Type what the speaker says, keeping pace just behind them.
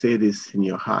say this in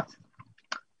your heart.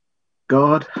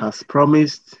 God has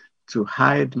promised to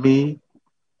hide me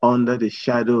under the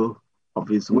shadow of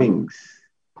his wings.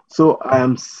 So I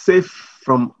am safe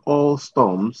from all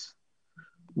storms.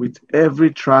 With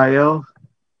every trial,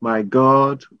 my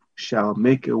God shall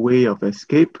make a way of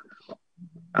escape.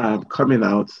 I am coming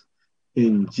out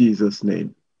in Jesus'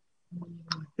 name.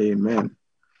 Amen.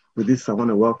 With this, I want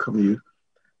to welcome you.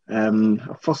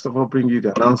 First of all, bring you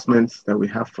the announcements that we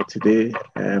have for today.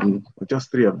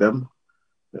 Just three of them.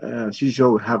 As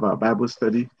usual, we have our Bible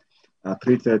study at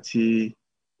 3:30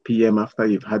 p.m. after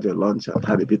you've had your lunch and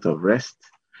had a bit of rest.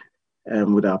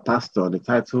 With our pastor, the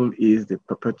title is The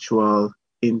Perpetual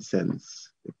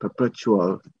Incense. The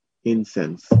Perpetual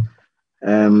Incense.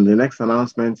 The next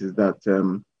announcement is that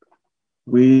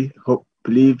we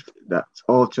believe that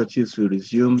all churches will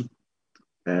resume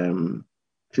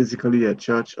physically at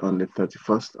church on the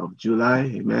 31st of July.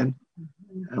 Amen.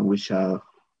 And we shall,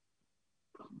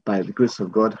 by the grace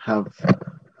of God, have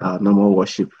our normal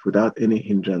worship without any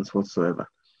hindrance whatsoever.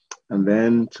 And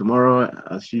then tomorrow,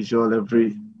 as usual,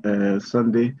 every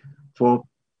Sunday, 4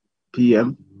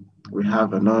 p.m., we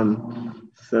have a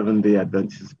non-7-day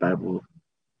Adventist Bible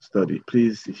study.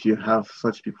 Please, if you have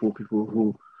such people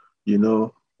who you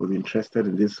know will be interested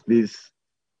in this, please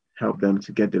help them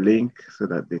to get the link so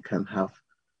that they can have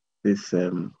this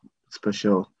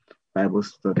special Bible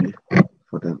study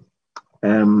for them.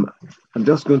 I'm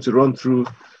just going to run through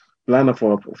the line of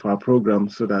our program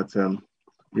so that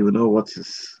you will know what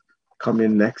is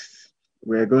coming next.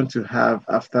 We're going to have,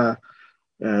 after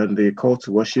the call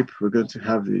to worship, we're going to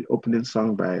have the opening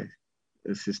song by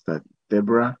Sister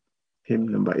Deborah, hymn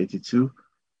number 82.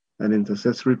 An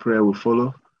intercessory prayer will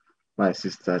follow by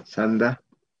Sister Chanda.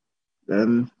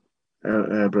 Then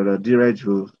Brother Diraj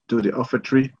will do the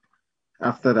offertory.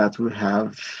 After that, we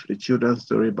have the children's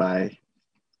story by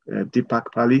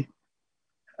Deepak Pali.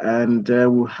 And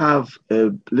we'll have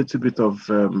a little bit of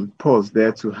pause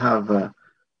there to have an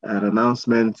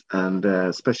announcement and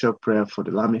a special prayer for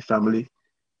the Lamy family,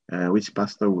 which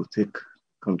Pastor will take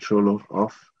control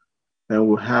of. Then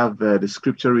we'll have the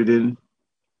scripture reading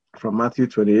from Matthew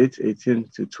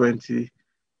 28:18-20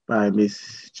 by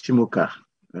Miss Chimuka.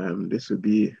 This will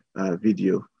be a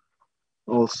video.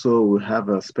 Also, we'll have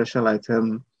a special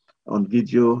item on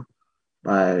video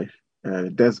by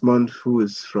Desmond, who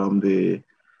is from the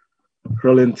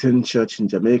Rollington Church in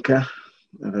Jamaica,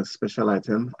 and a special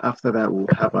item. After that, we'll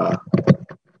have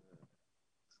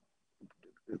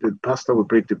the pastor will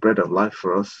break the bread of life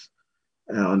for us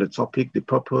on the topic, the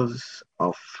purpose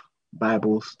of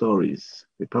Bible stories.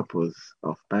 The purpose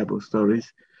of Bible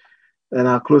stories. And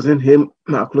our closing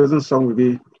song will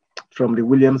be from the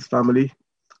Williams family,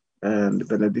 and the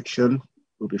benediction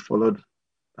will be followed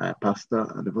by a pastor,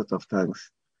 and the vote of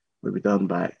thanks will be done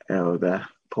by Elder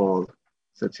Paul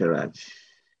Satiraj.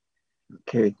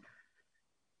 Okay.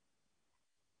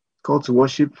 Call to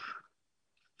worship,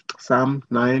 Psalm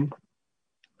 9,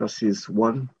 verses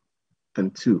 1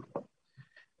 and 2.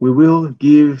 We will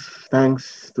give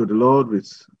thanks to the Lord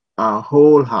with our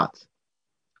whole heart.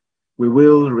 We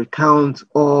will recount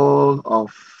all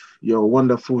of your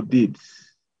wonderful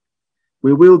deeds.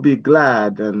 We will be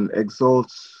glad and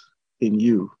exult in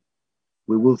you.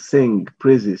 We will sing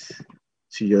praises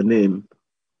to your name,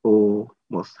 O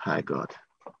Most High God.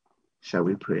 Shall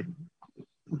we pray?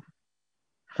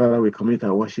 Father, we commit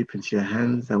our worship into your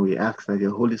hands, and we ask that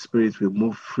your Holy Spirit will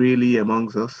move freely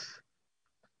amongst us,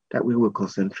 that we will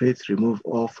concentrate, remove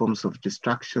all forms of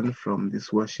distraction from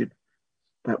this worship,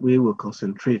 that we will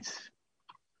concentrate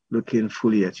looking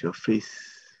fully at your face.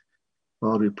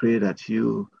 Lord, we pray that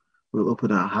you will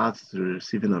open our hearts to the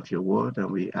receiving of your word, and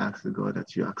we ask, God,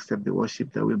 that you accept the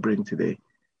worship that we bring today.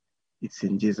 It's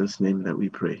in Jesus' name that we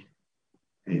pray.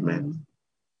 Amen.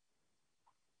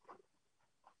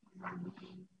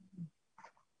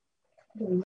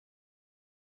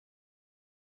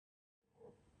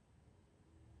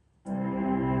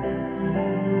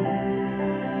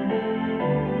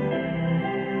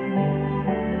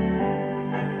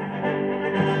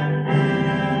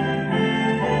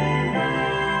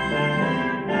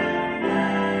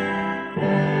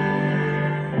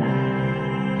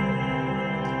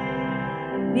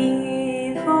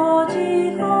 Before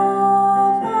Jehovah's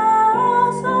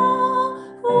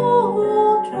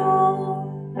awful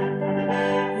throne,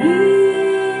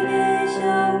 ye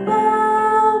shall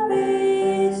bow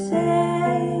with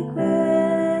sacred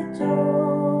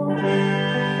joy,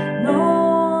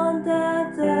 know that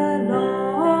the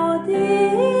Lord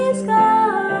is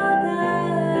God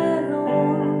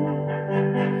alone.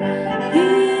 He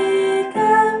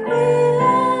can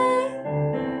create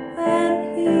when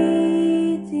he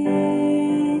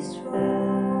desires.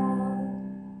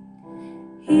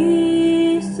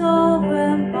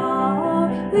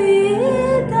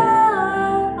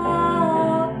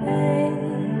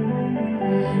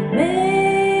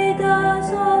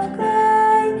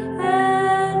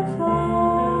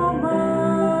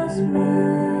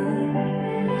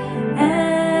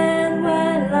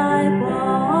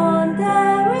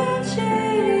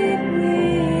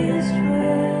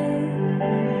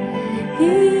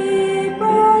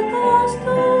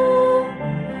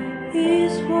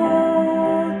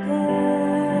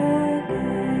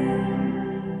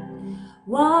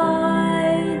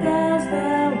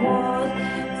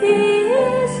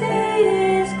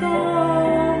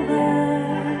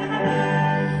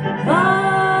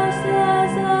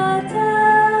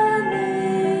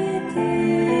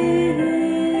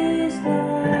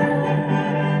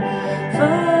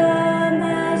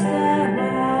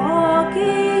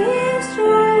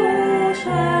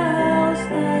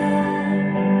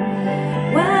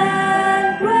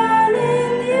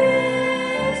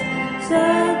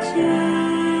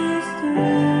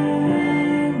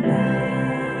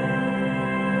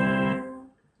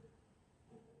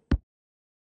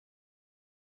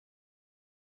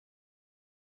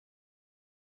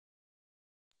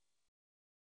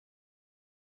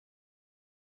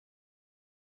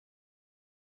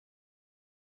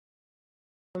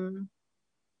 hello,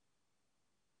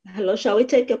 shall we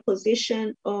take a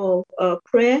position of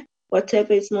prayer,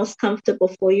 whatever is most comfortable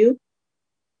for you?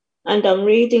 And I'm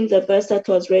reading the verse that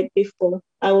was read before.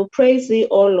 I will praise thee,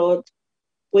 O Lord,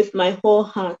 with my whole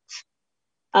heart.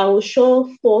 I will show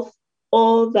forth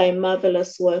all thy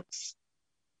marvelous works.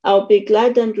 I will be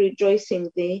glad and rejoice in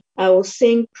thee. I will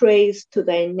sing praise to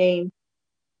thy name.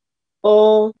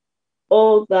 O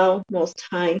thou most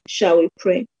high, shall we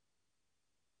pray.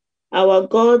 Our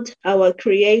God, our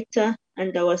creator,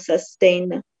 and our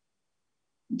sustainer.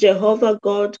 Jehovah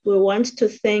God, we want to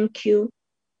thank you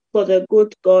for the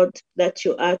good God that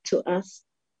you are to us.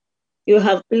 You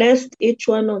have blessed each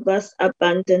one of us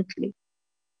abundantly.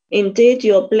 Indeed,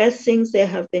 your blessings, they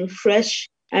have been fresh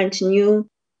and new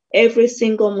every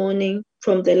single morning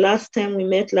from the last time we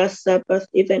met last Sabbath,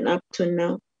 even up to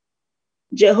now.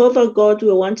 Jehovah God,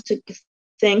 we want to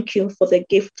thank you for the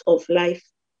gift of life.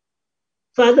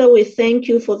 Father, we thank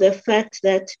you for the fact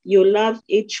that you love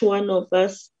each one of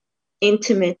us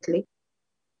intimately.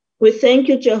 We thank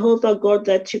you, Jehovah God,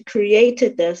 that you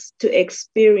created us to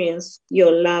experience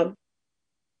your love.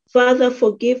 Father,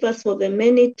 forgive us for the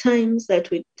many times that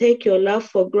we take your love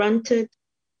for granted,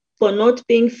 for not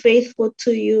being faithful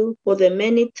to you, for the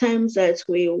many times that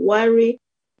we worry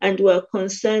and we're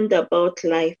concerned about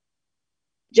life.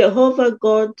 Jehovah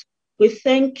God, we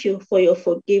thank you for your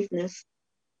forgiveness.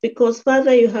 Because,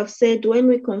 Father, you have said when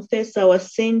we confess our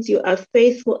sins, you are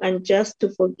faithful and just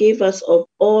to forgive us of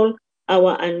all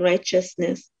our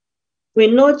unrighteousness. We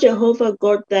know, Jehovah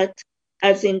God, that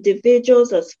as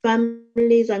individuals, as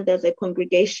families, and as a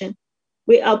congregation,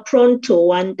 we are prone to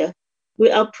wander.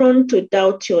 We are prone to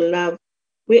doubt your love.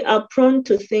 We are prone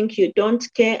to think you don't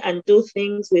care and do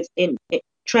things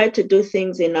try to do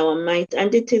things in our might.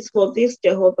 And it is for this,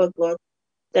 Jehovah God,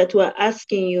 that we're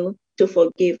asking you to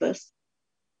forgive us.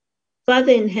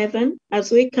 Father in heaven,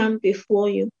 as we come before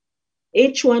you,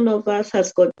 each one of us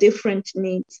has got different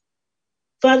needs.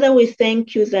 Father, we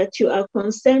thank you that you are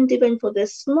concerned even for the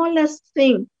smallest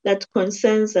thing that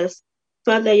concerns us.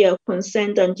 Father, you are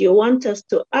concerned and you want us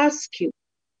to ask you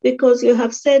because you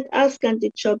have said, ask and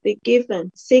it shall be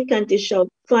given, seek and it shall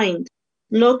find,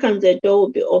 knock and the door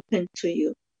will be opened to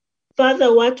you.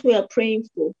 Father, what we are praying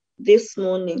for this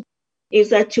morning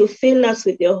is that you fill us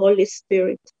with your Holy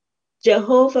Spirit.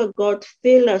 Jehovah God,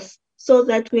 fill us so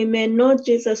that we may know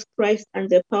Jesus Christ and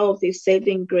the power of his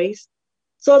saving grace.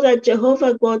 So that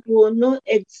Jehovah God will know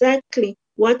exactly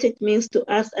what it means to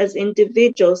us as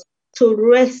individuals to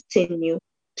rest in you,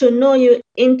 to know you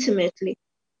intimately.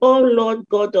 Oh Lord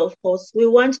God of hosts, we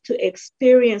want to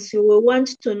experience you. We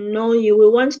want to know you. We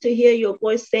want to hear your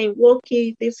voice saying, walk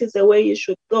ye, this is the way you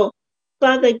should go.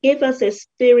 Father, give us a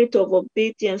spirit of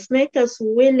obedience. Make us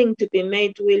willing to be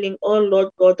made willing, oh Lord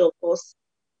God of hosts.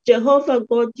 Jehovah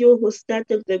God, you who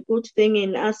started the good thing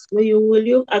in us, will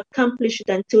you accomplish it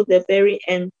until the very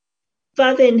end?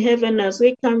 Father in heaven, as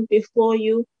we come before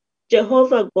you,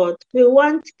 Jehovah God, we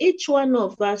want each one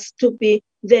of us to be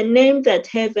the name that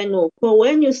heaven will call.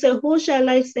 When you say, who shall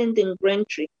I send in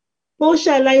Braintree? Who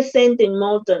shall I send in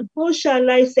Malden? Who shall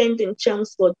I send in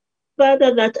Chelmsford?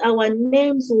 Father, that our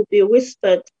names will be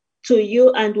whispered to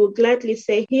you and will gladly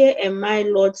say, here am I,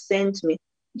 Lord, send me.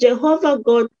 Jehovah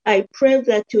God, I pray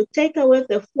that you take away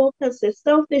the focus, the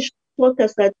selfish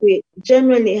focus that we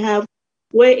generally have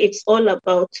where it's all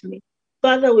about me.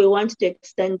 Father, we want to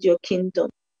extend your kingdom.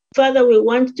 Father, we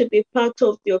want to be part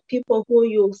of your people who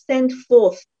you send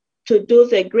forth to do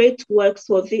the great works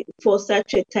for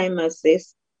such a time as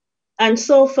this. And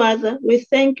so, Father, we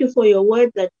thank you for your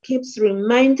word that keeps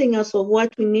reminding us of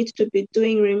what we need to be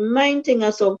doing, reminding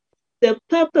us of the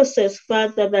purposes,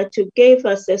 Father, that you gave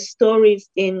us the stories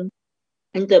in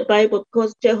the Bible,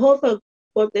 because Jehovah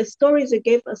God, the stories you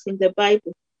gave us in the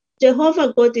Bible,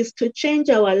 Jehovah God, is to change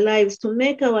our lives, to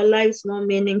make our lives more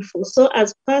meaningful. So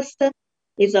as Pastor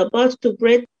is about to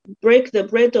break the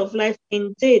bread of life,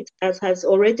 indeed, as has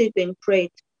already been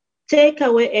prayed, take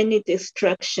away any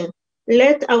distraction.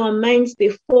 Let our minds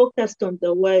be focused on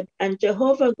the word. And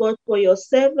Jehovah God, for your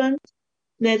servant,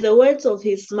 may the words of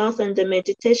his mouth and the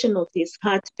meditation of his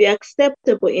heart be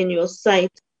acceptable in your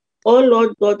sight, O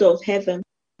Lord God of heaven.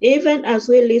 Even as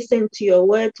we listen to your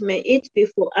word, may it be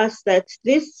for us that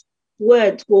this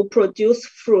word will produce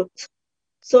fruit,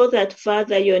 so that,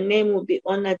 Father, your name will be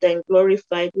honored and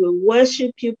glorified. We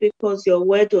worship you because your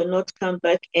word will not come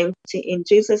back empty. In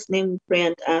Jesus' name we pray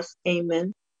and ask,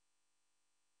 amen.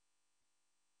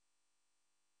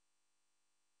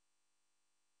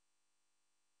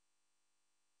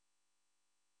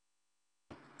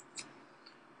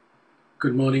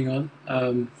 Good morning,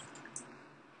 all.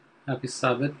 Happy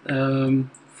Sabbath.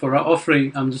 for our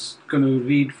offering, I'm just going to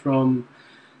read from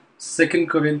 2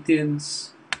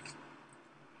 Corinthians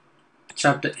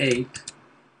chapter 8.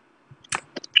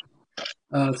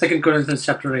 2 Corinthians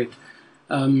chapter 8.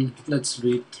 Let's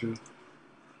read through.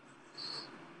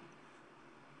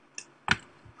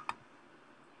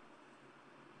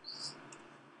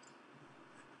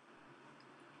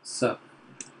 So,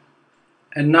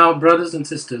 and now, brothers and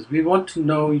sisters, we want to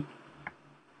know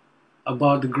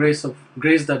about the grace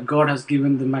that God has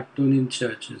given the Macedonian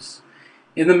churches.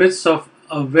 In the midst of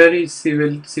a very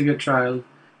severe trial,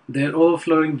 their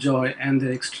overflowing joy and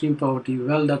their extreme poverty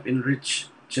welled up in rich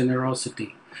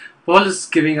generosity. Paul is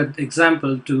giving an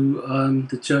example to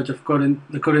the church of Corinth,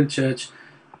 the Corinth church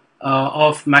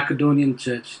of Macedonian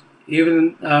church.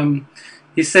 Even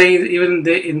he's saying even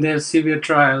in their severe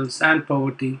trials and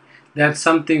poverty, they had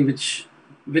something which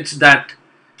that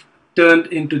turned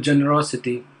into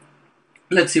generosity.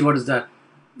 Let's see what is that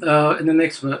in the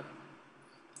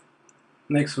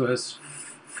next verse.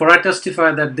 For I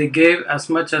testify that they gave as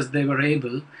much as they were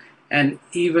able, and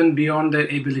even beyond their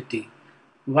ability.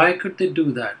 Why could they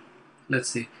do that? Let's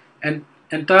see. And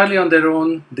entirely on their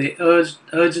own, they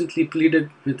urgently pleaded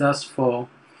with us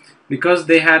because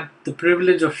they had the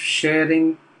privilege of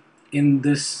sharing in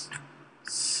this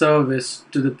service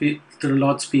to the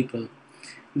Lord's people.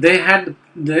 They had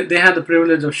the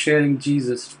privilege of sharing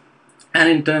Jesus, and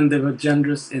in turn they were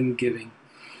generous in giving.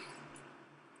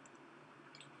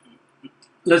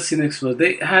 Let's see next verse.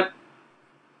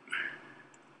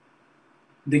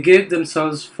 They gave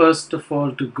themselves first of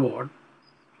all to God,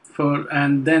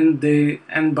 and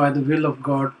by the will of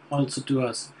God also to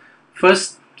us.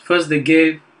 First they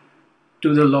gave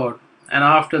to the Lord, and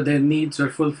after their needs were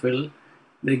fulfilled,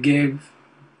 they gave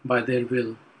by their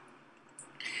will.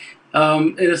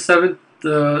 In the 7th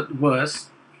verse,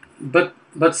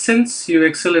 but since you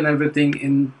excel in everything,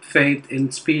 in faith,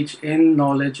 in speech, in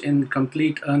knowledge, in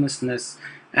complete earnestness,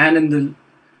 and in the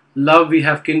love we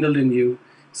have kindled in you,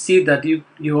 see that you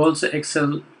also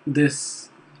excel this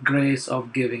grace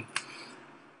of giving.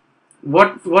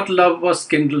 What love was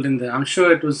kindled in there? I'm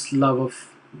sure it was love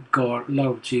of God,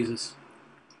 love of Jesus.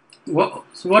 So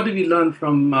what do we learn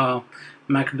from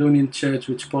Macedonian church,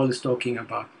 which Paul is talking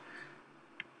about?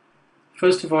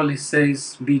 First of all, he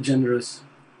says, be generous.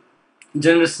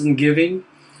 Generous in giving,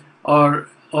 or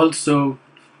also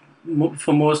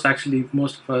for most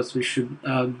of us, we should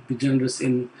be generous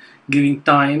in giving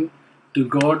time to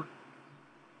God.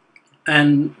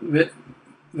 And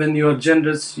when you're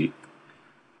generous,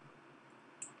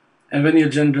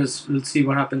 we'll see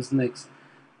what happens next.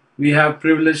 We have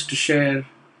privilege to share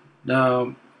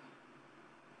God's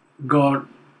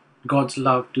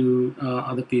love to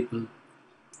other people.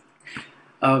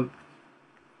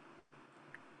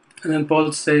 And then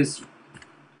Paul says,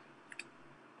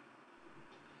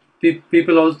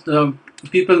 people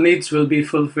needs will be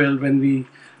fulfilled when we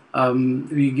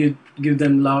give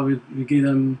them love, we give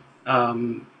them,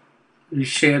 we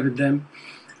share with them.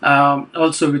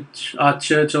 Also, which our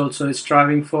church also is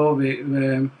striving for,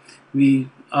 where we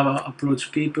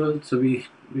approach people. So when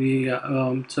we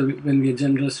are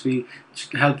generous, we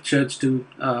help church to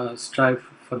strive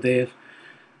for their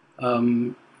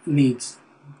needs.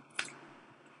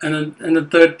 And the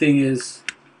third thing is,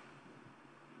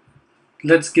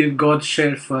 let's give God's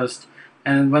share first.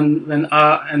 And when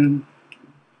our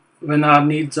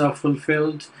needs are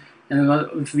fulfilled, and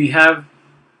if we have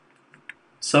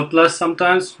surplus,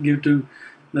 sometimes give to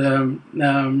the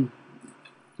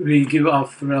we give our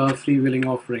free willing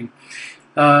offering.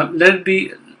 Let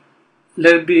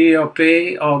it be a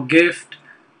pay or gift.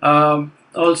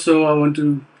 Also, I want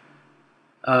to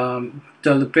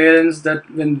tell the parents that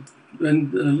when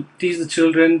teach the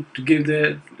children to give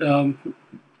their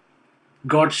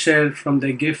God share from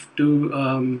their gift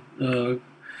to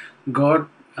God,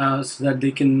 so that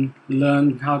they can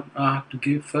learn how to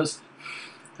give first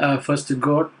to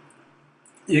God.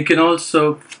 You can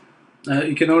also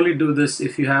you can only do this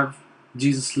if you have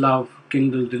Jesus' love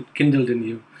kindled in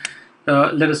you.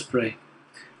 Let us pray.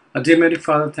 Dear Mary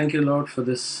Father, thank you, Lord, for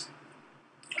this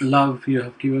love you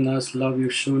have given us, love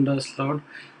you've shown us, Lord.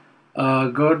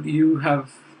 God, you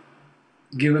have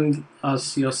given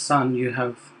us your Son. You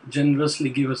have generously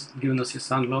given us your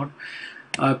Son, Lord.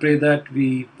 I pray that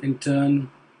we, in turn,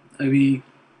 we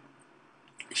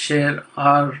share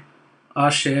our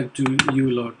share to you,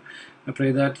 Lord. I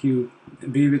pray that you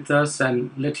be with us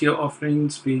and let your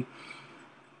offerings be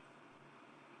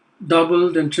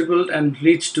doubled and tripled and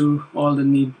reach to all the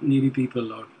needy people,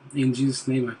 Lord. In Jesus'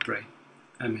 name I pray.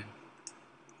 Amen.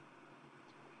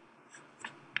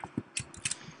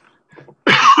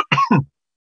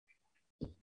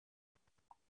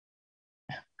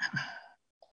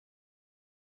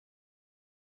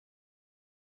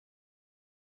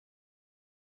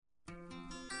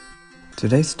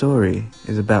 Today's story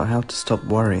is about how to stop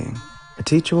worrying. A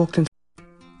teacher walked into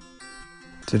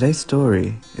Today's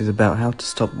story is about how to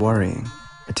stop worrying.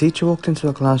 A teacher walked into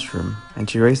a classroom and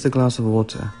she raised a glass of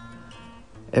water.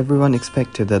 Everyone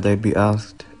expected that they'd be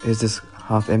asked, is this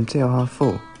half empty or half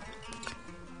full?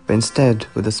 But instead,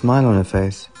 with a smile on her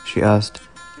face, she asked,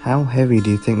 how heavy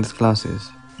do you think this glass is?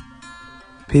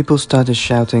 People started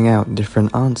shouting out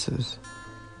different answers,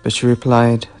 but she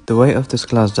replied, the weight of this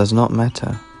glass does not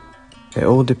matter. It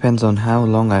all depends on how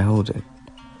long I hold it.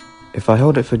 If I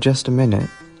hold it for just a minute,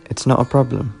 it's not a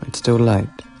problem, it's still light.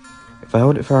 If I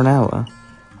hold it for an hour,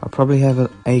 I'll probably have an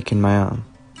ache in my arm.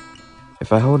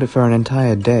 If I hold it for an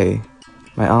entire day,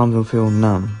 my arm will feel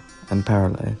numb and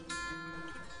paralyzed.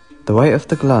 The weight of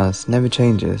the glass never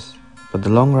changes, but the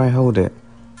longer I hold it,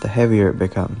 the heavier it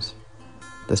becomes.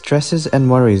 The stresses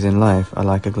and worries in life are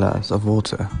like a glass of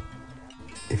water.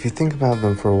 If you think about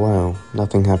them for a while,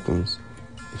 nothing happens.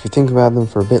 If you think about them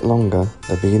for a bit longer,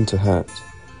 they begin to hurt.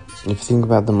 And if you think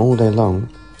about them all day long,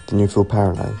 then you feel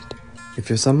paralyzed. If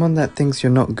you're someone that thinks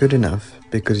you're not good enough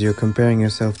because you're comparing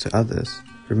yourself to others,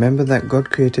 remember that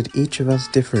God created each of us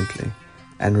differently,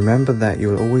 and remember that you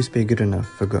will always be good enough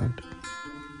for God.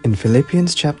 In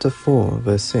Philippians chapter 4,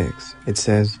 verse 6, it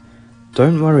says,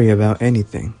 don't worry about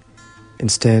anything.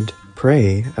 Instead,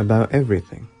 pray about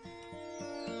everything.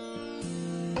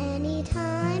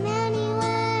 Anytime,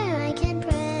 anywhere, I can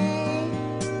pray,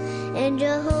 and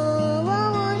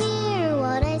Jehovah will hear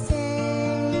what I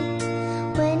say.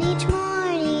 When each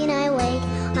morning I wake,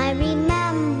 I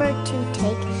remember to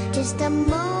take just a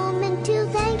moment to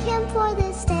thank Him for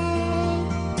this day,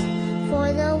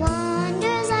 for the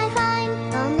wonders I find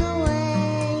on the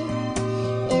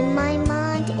way. In my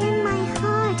mind, in my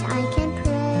heart, I can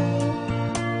pray,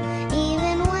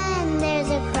 even when there's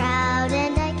a crowd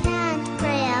and I can't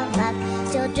pray out loud.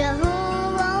 Still,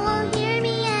 Jehovah will hear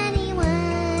me anyway.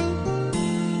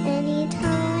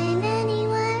 Anytime,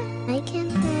 anywhere, I can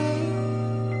pray,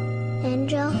 and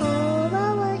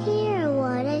Jehovah will hear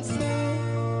what I say.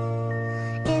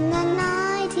 In the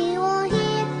night He will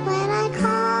hear when I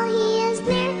call, He is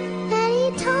near.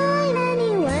 Anytime,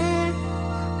 anywhere,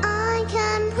 I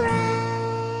can pray.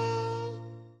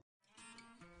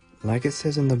 Like it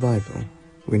says in the Bible,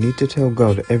 we need to tell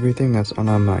God everything that's on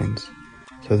our minds,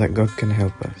 so that God can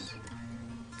help us.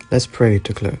 Let's pray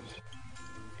to close.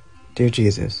 Dear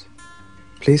Jesus,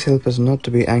 please help us not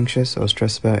to be anxious or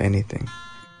stressed about anything.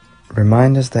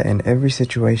 Remind us that in every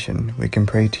situation we can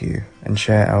pray to you and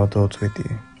share our thoughts with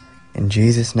you. In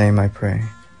Jesus' name I pray.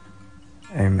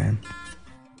 Amen.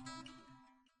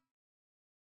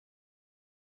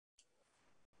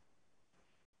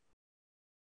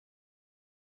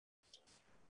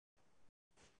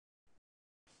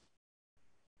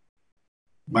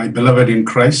 My beloved in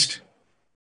Christ,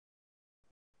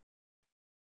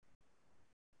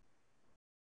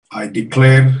 I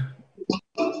declare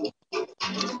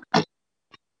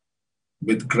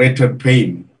with greater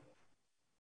pain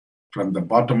from the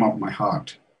bottom of my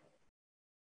heart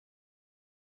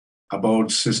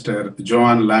about Sister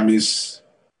Joanne Lamis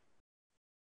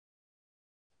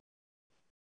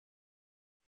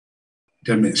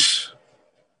Demis.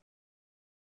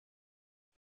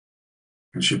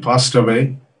 And she passed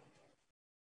away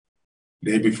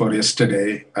day before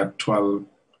yesterday at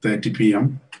 12:30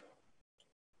 p.m.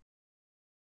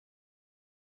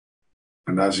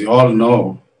 And as you all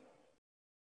know,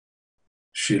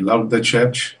 she loved the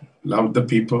church, loved the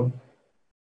people,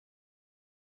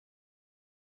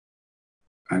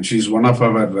 and she's one of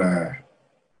our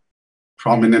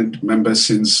prominent members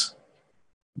since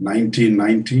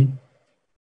 1990.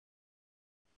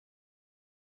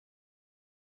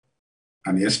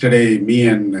 And yesterday, me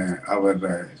and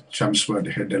our Chelmsford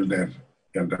head elder,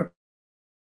 Elder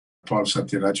Paul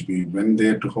Satyaraj, we went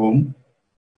there to home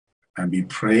and we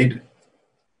prayed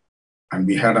and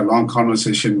we had a long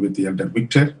conversation with the Elder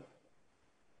Victor.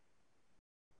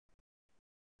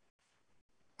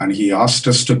 And he asked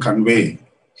us to convey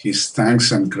his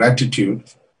thanks and gratitude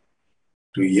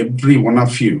to every one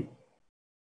of you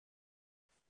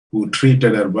who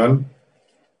treated her well,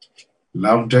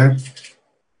 loved her,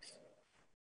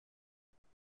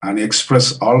 and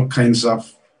expressed all kinds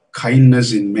of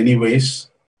kindness in many ways.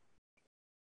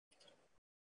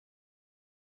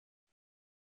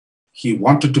 He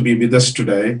wanted to be with us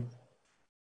today,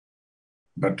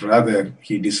 but rather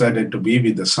he decided to be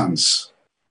with the sons.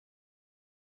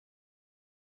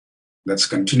 Let's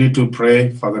continue to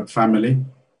pray for that family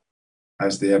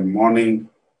as they are mourning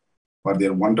for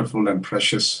their wonderful and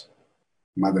precious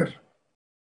mother.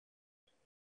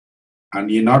 And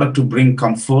in order to bring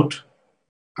comfort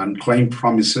and claim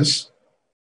promises,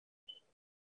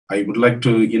 I would like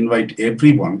to invite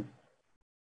everyone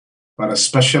for a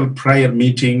special prayer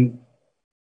meeting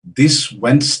this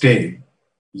Wednesday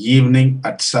evening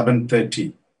at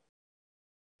 7:30.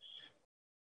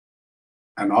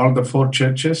 And all the 4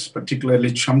 churches,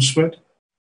 particularly Chelmsford,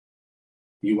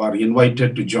 you are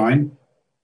invited to join.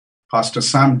 Pastor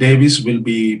Sam Davis will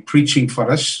be preaching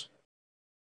for us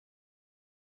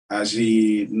as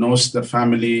he knows the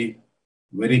family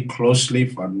very closely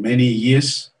for many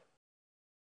years.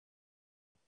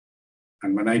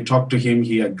 And when I talked to him,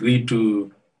 he agreed to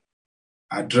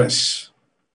address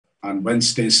on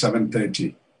Wednesday,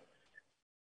 7:30.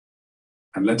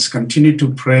 And let's continue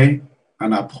to pray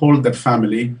and uphold the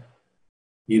family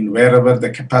in wherever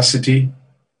the capacity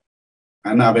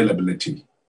and availability.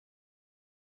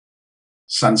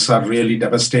 Sons are really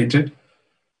devastated.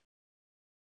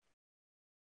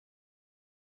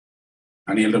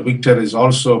 And Elder Victor is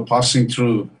also passing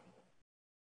through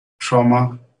trauma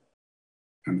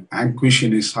and anguish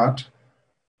in his heart.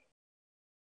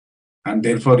 And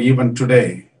therefore, even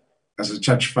today, as a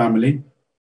church family,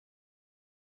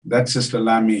 that Sister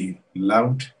Lammy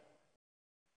loved.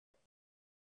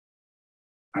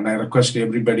 And I request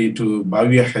everybody to bow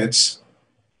your heads.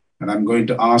 And I'm going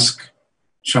to ask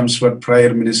Chelmsford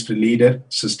Prayer Ministry leader,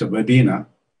 Sister Webina,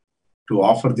 to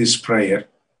offer this prayer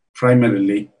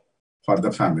primarily for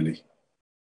the family.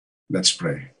 Let's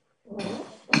pray.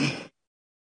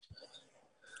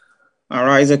 Our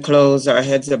eyes are closed, our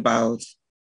heads are bowed.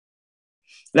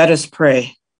 Let us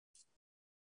pray.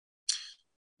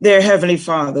 Dear Heavenly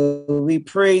Father, we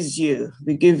praise you.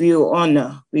 We give you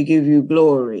honor. We give you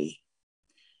glory.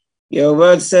 Your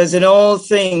word says in all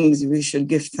things we should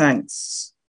give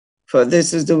thanks, for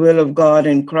this is the will of God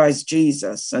in Christ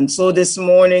Jesus. And so this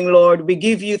morning, Lord, we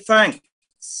give you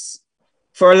thanks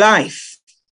for life.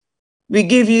 We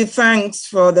give you thanks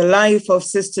for the life of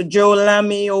Sister Jo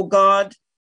Lammy, oh God,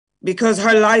 because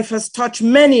her life has touched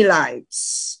many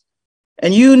lives.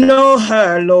 And you know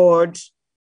her, Lord.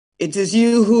 It is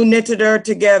you who knitted her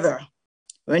together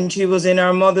when she was in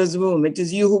her mother's womb. It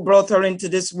is you who brought her into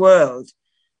this world.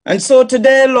 And so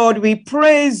today, Lord, we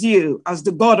praise you as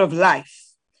the God of life.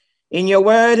 In your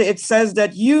word, it says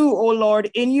that you, O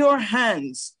Lord, in your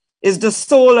hands is the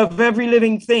soul of every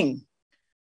living thing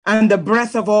and the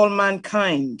breath of all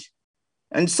mankind.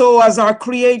 And so as our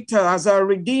creator, as our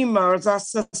redeemer, as our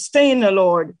sustainer,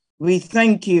 Lord, we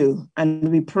thank you and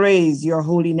we praise your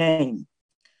holy name.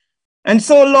 And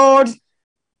so, Lord,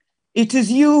 it is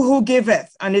you who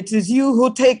giveth and it is you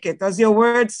who taketh, as your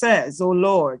word says, O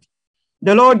Lord.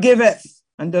 The Lord giveth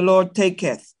and the Lord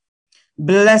taketh.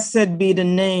 Blessed be the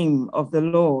name of the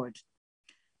Lord.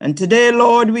 And today,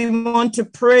 Lord, we want to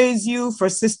praise you for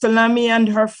Sister Lammy and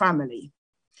her family.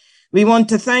 We want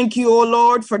to thank you, O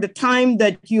Lord, for the time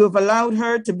that you have allowed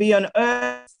her to be on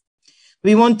earth.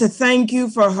 We want to thank you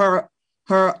for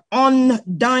her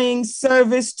undying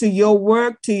service to your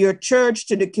work, to your church,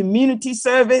 to the community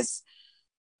service.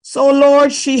 So,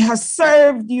 Lord, she has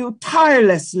served you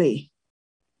tirelessly.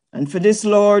 And for this,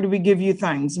 Lord, we give you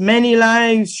thanks. Many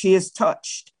lives she has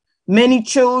touched. Many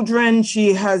children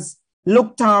she has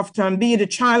looked after and be the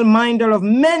childminder of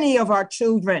many of our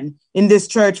children in this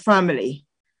church family.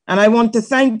 And I want to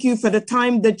thank you for the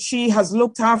time that she has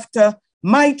looked after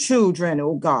my children,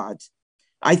 oh God.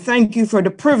 I thank you for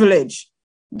the privilege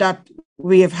that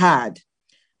we have had.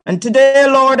 And today,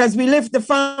 Lord, as we lift the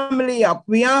family up,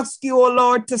 we ask you, oh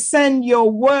Lord, to send your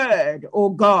word, oh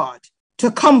God,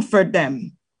 to comfort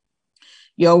them.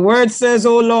 Your word says,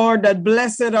 O Lord, that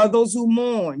blessed are those who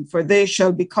mourn, for they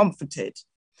shall be comforted.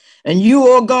 And you,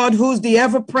 O God, who's the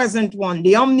ever-present one,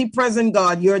 the omnipresent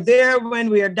God, you're there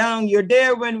when we are down. You're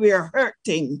there when we are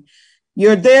hurting.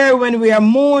 You're there when we are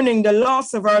mourning the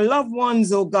loss of our loved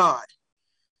ones, O God.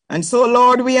 And so,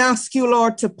 Lord, we ask you,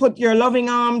 Lord, to put your loving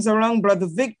arms around Brother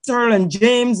Victor and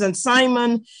James and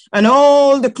Simon and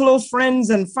all the close friends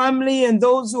and family and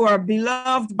those who are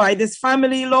beloved by this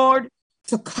family, Lord,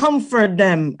 to comfort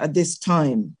them at this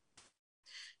time.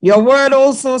 Your word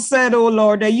also said, O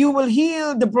Lord, that you will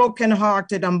heal the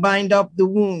brokenhearted and bind up the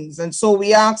wounds. And so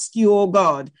we ask you, O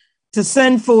God, to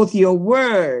send forth your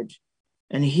word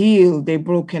and heal their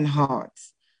broken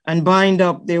hearts and bind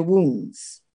up their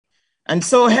wounds. And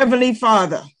so, Heavenly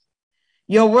Father,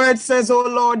 your word says, O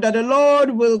Lord, that the Lord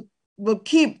will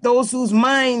keep those whose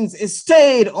minds is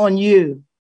stayed on you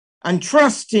and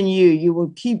trust in you. You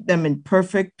will keep them in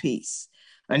perfect peace.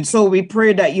 And so we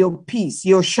pray that your peace,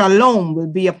 your shalom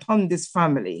will be upon this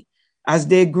family as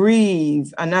they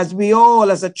grieve and as we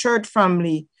all as a church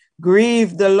family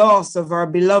grieve the loss of our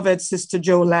beloved Sister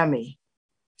Jo Lammy.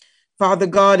 Father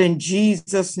God, in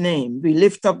Jesus' name, we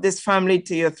lift up this family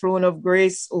to your throne of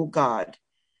grace, O God.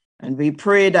 And we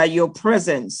pray that your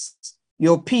presence,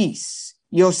 your peace,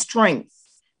 your strength,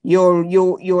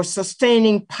 your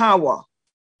sustaining power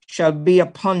shall be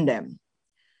upon them.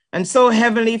 And so,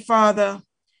 Heavenly Father,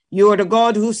 you are the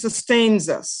God who sustains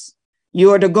us.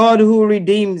 You are the God who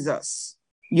redeems us.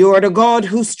 You are the God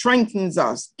who strengthens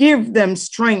us. Give them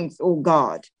strength, O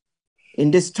God, in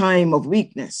this time of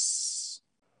weakness.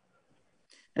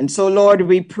 And so, Lord,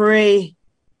 we pray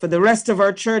for the rest of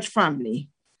our church family.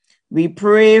 We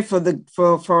pray for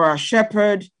our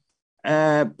shepherd,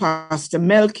 Pastor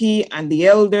Melky, and the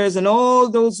elders and all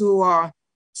those who are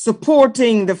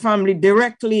supporting the family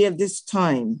directly at this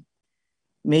time.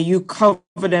 May you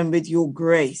cover them with your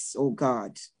grace, O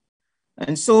God.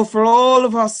 And so for all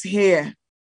of us here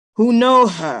who know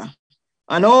her,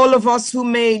 and all of us who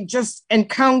may just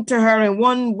encounter her in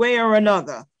one way or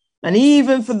another, and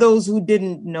even for those who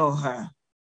didn't know her,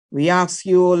 we ask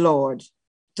you, O Lord,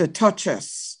 to touch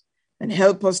us and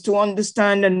help us to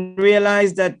understand and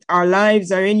realize that our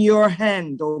lives are in your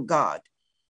hand, O God,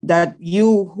 that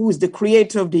you, who is the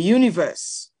creator of the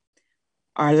universe,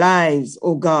 our lives,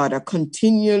 O God, are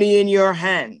continually in your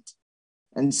hand.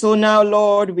 And so now,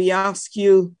 Lord, we ask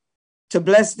you to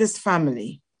bless this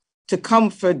family, to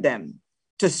comfort them,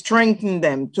 to strengthen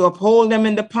them, to uphold them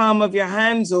in the palm of your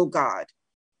hands, O God.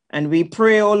 And we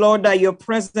pray, O Lord, that your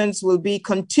presence will be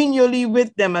continually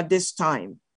with them at this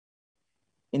time.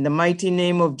 In the mighty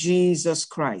name of Jesus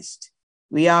Christ,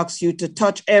 we ask you to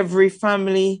touch every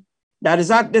family that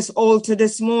is at this altar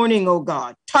this morning, O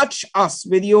God. Touch us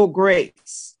with your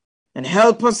grace and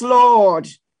help us, Lord,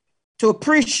 to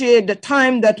appreciate the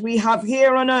time that we have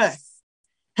here on earth.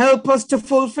 Help us to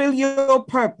fulfill your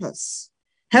purpose.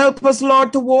 Help us,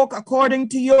 Lord, to walk according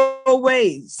to your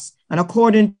ways and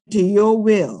according to your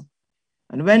will.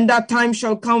 And when that time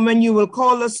shall come when you will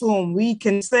call us home, we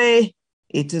can say,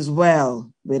 it is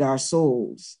well with our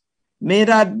souls. May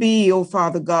that be, O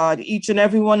Father God, each and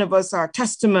every one of us, our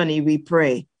testimony, we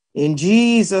pray. In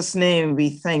Jesus' name, we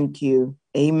thank you.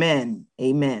 Amen.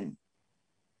 Amen.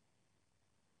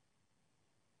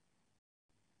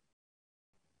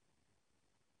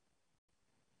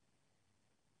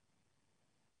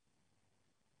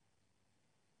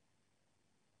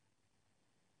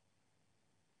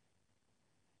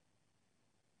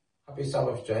 Happy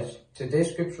Sabbath, Church.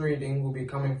 Today's scripture reading will be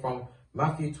coming from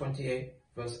Matthew 28,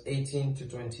 verse 18 to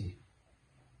 20.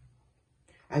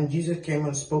 And Jesus came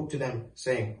and spoke to them,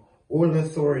 saying, all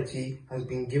authority has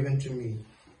been given to me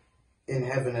in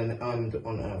heaven and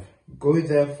on earth. Go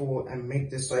therefore and make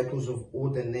disciples of all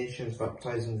the nations,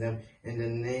 baptizing them in the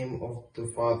name of the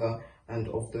Father and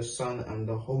of the Son and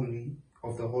the Holy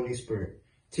Spirit,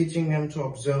 teaching them to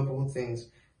observe all things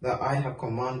that I have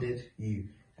commanded you.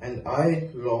 And I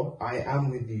am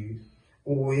with you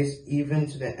always, even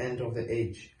to the end of the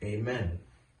age. Amen.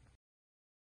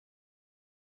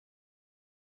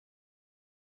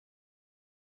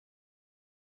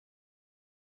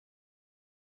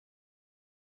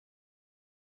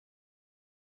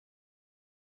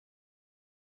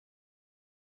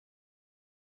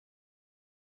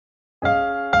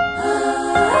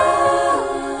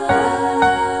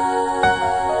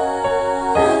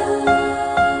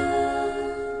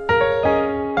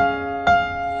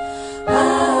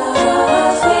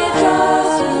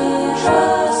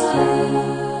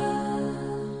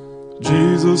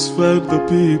 Jesus fed the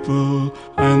people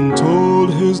and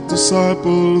told his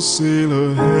disciples,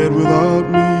 sail ahead without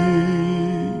me.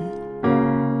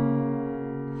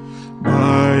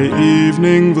 By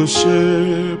evening the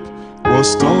ship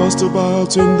was tossed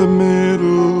about in the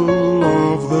middle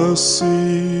of the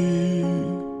sea.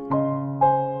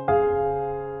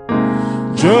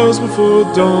 Just before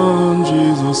dawn,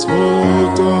 Jesus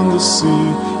walked on the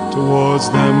sea towards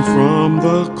them from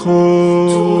the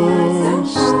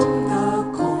coast.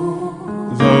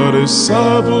 The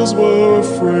disciples were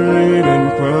afraid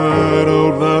and cried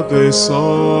out that they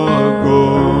saw a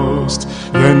ghost.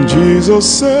 Then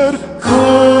Jesus said,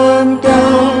 calm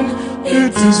down,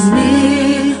 it is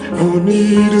me, no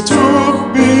need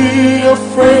to be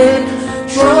afraid.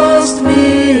 Trust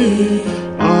me,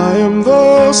 I am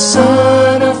the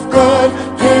Son of God,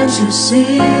 can't you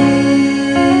see?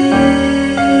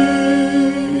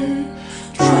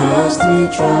 Trust me,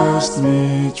 trust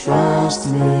me, trust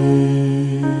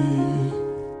me.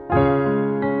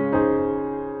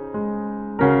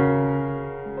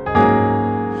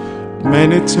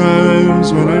 Many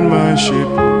times when in my ship,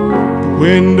 the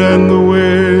wind and the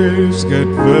waves get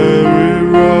very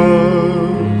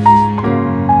rough.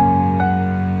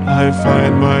 I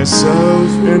find myself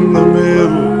in the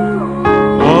middle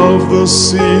of the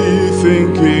sea,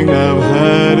 thinking I've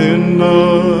had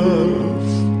enough.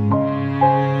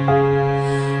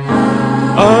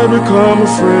 I become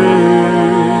afraid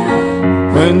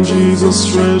when Jesus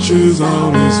stretches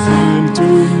out his hand to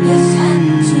me.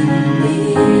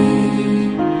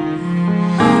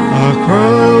 I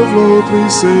cry out, Lord,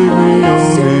 please save me,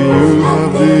 only you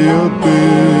have the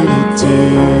ability.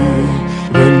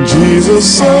 Then Jesus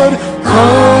said,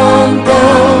 calm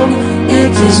down,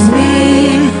 it is me,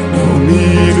 no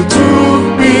need to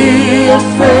be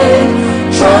afraid,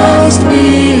 trust me,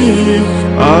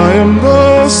 I am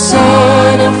the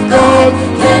Son of God,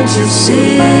 can't you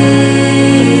see?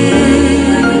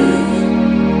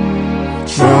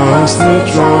 Trust me,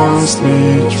 trust me,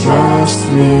 trust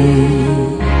me.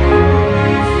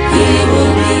 He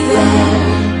will be there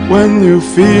when you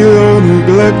feel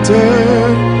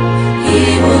neglected. He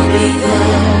will be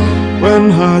there when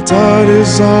hard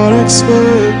times are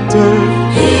expected.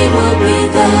 He will be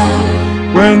there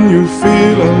when you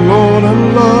feel alone and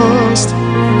lost.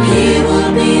 He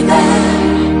will be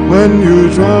there when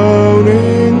you're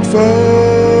drowning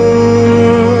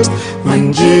fast. When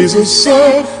Jesus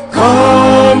said,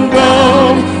 calm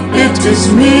down, it is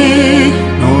me,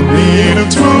 no need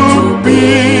to be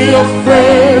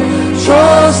afraid,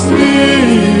 trust me,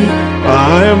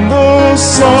 I am the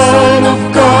Son of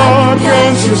God,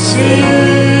 can't you see?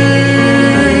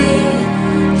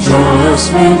 Trust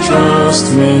me, trust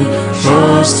me,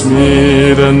 trust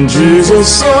me. Then Jesus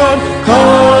said,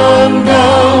 calm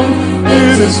down,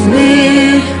 it is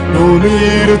me, no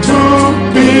need to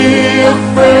be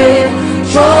afraid,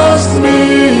 trust me,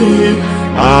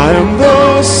 I am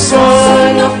the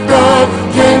Son of God,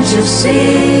 can't you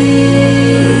see?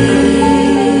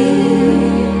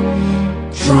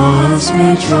 Trust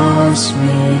me, trust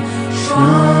me,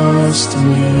 trust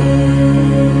me.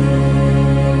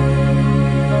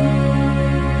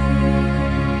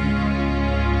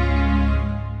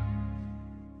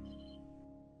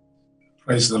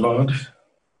 Praise the Lord.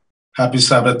 Happy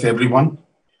Sabbath, everyone.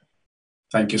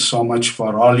 Thank you so much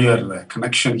for all your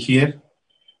connection here.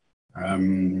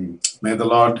 May the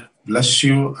Lord bless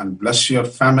you and bless your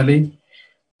family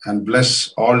and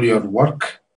bless all your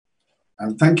work.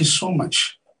 And thank you so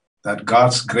much that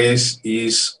God's grace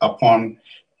is upon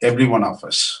every one of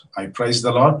us. I praise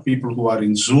the Lord, people who are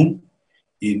in Zoom,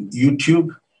 in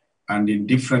YouTube, and in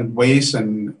different ways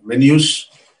and venues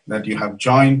that you have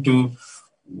joined to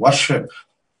worship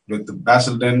with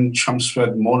Basildon,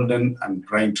 Chelmsford, Malden, and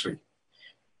Braintree.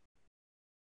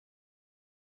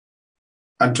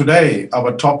 And today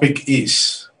our topic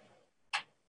is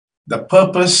the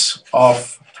purpose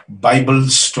of Bible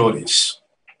stories.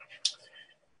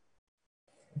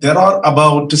 There are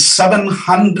about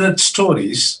 700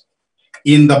 stories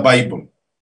in the Bible.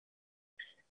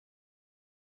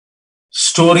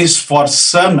 Stories for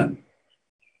sermon,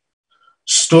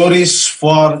 stories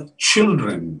for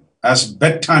children as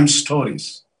bedtime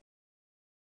stories,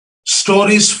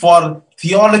 stories for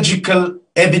theological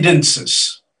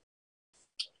evidences.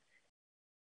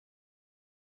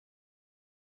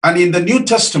 And in the New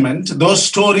Testament, those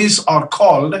stories are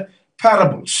called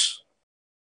parables.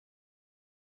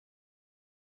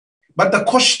 But the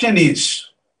question is,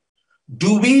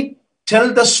 do we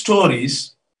tell the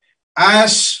stories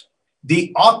as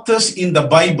the authors in the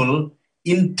Bible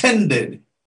intended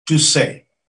to say?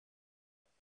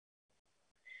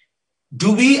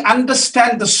 Do we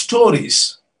understand the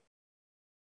stories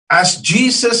as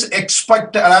Jesus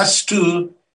expected us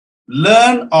to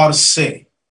learn or say?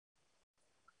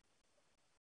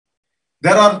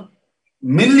 There are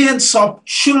millions of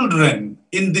children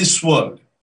in this world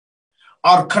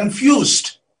are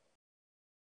confused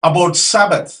about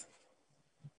Sabbath,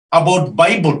 about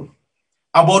Bible,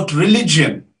 about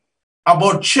religion,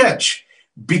 about church,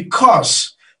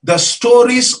 because the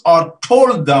stories are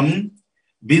told them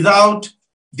without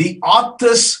the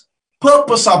author's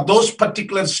purpose of those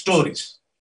particular stories.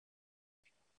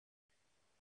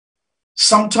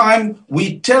 Sometimes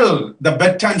we tell the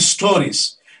bedtime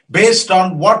stories based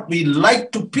on what we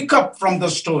like to pick up from the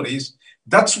stories.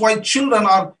 That's why children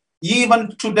are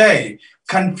even today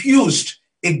confused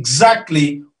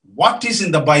exactly what is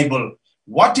in the Bible,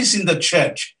 what is in the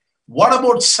church, what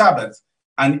about Sabbath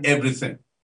and everything.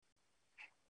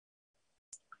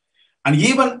 And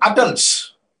even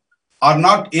adults are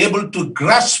not able to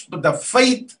grasp the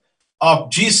faith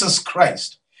of Jesus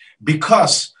Christ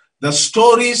because the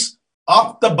stories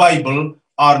of the Bible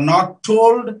are not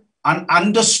told and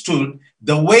understood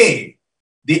the way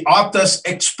the authors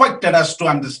expected us to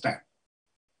understand.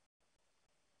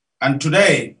 And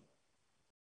today,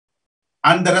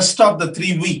 and the rest of the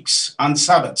 3 weeks on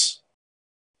Sabbaths,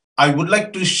 I would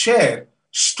like to share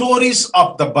stories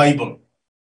of the Bible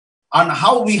and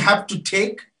how we have to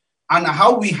take and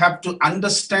how we have to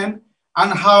understand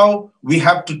and how we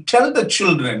have to tell the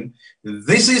children,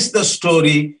 this is the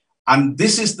story and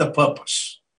this is the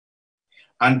purpose.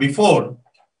 And before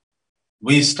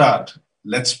we start,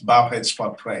 let's bow heads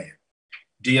for prayer.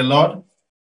 Dear Lord,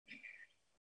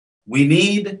 we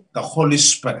need the Holy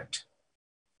Spirit.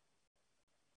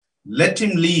 Let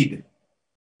him lead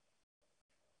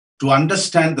to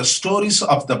understand the stories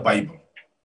of the Bible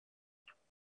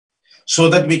so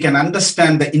that we can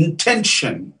understand the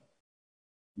intention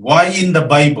why in the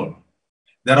Bible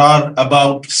there are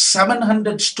about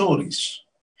 700 stories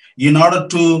in order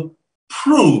to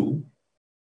prove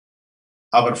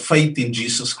our faith in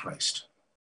Jesus Christ.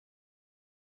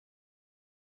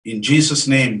 In Jesus'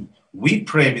 name, we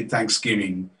pray with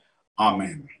thanksgiving.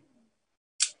 Amen.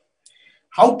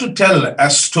 How to tell a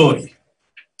story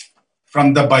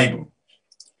from the Bible.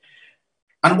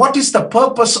 And what is the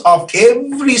purpose of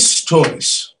every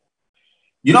stories?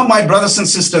 You know, my brothers and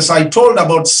sisters, I told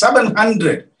about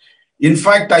 700. In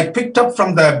fact, I picked up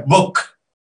from the book,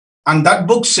 and that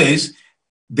book says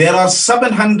there are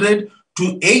 700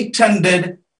 to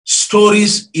 800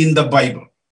 stories in the Bible.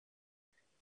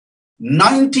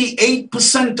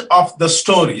 98% of the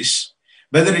stories,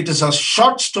 whether it is a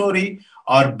short story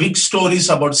or big stories,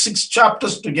 about 6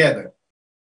 chapters together,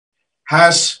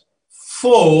 has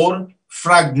 4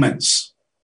 fragments.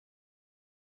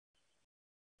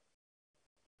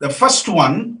 The first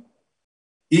one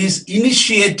is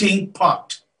initiating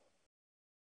part.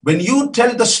 When you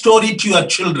tell the story to your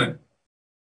children,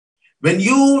 when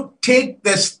you take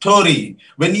the story,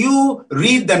 when you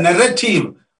read the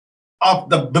narrative of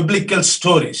the biblical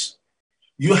stories,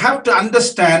 you have to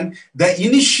understand the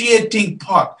initiating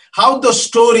part, how the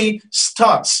story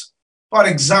starts. For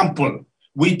example,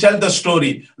 we tell the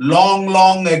story, long,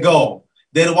 long ago,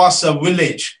 there was a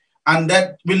village, and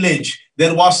that village,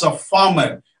 there was a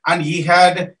farmer, and he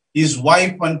had his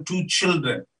wife and 2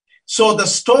 children. So the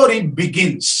story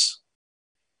begins,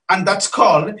 and that's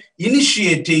called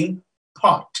initiating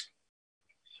part.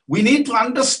 We need to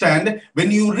understand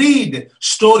when you read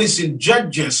stories in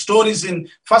Judges, stories in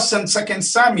 1st and 2nd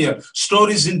Samuel,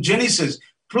 stories in Genesis,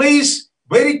 please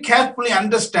very carefully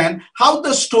understand how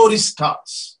the story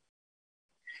starts.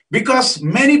 Because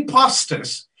many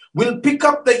pastors will pick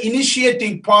up the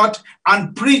initiating part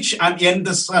and preach and end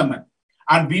the sermon.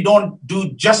 And we don't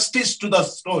do justice to the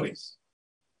stories.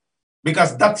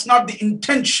 Because that's not the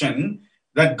intention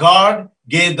that God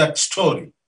gave that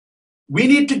story. We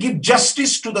need to give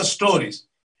justice to the stories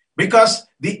because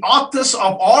the authors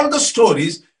of all the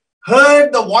stories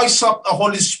heard the voice of the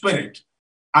Holy Spirit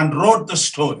and wrote the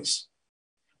stories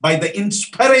by the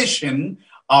inspiration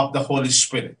of the Holy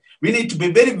Spirit. We need to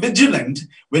be very vigilant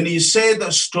when you say the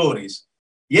stories.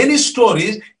 Any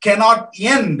stories cannot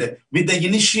end with the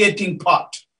initiating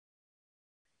part.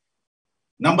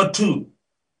 Number 2,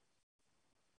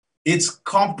 it's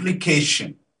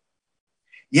complication.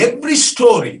 Every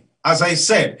story, as I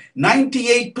said,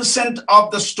 98% of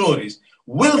the stories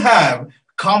will have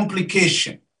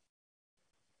complication.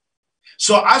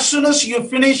 So as soon as you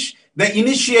finish the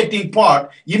initiating part,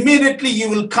 immediately you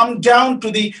will come down to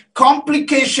the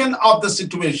complication of the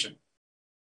situation.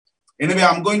 Anyway,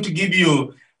 I'm going to give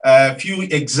you a few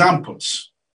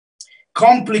examples.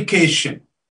 Complication.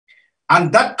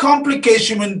 And that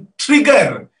complication will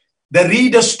trigger the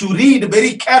readers to read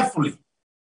very carefully.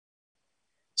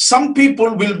 Some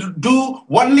people will do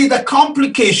only the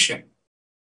complication.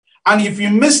 And if you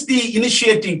miss the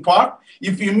initiating part,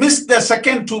 if you miss the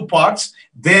second 2 parts,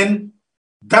 then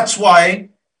that's why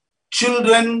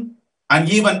children and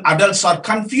even adults are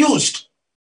confused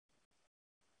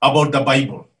about the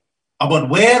Bible, about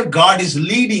where God is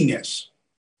leading us.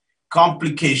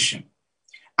 Complication.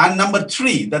 And number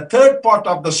 3, the third part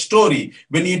of the story,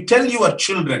 when you tell your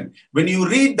children, when you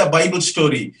read the Bible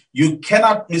story, you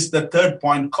cannot miss the third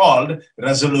point called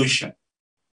resolution.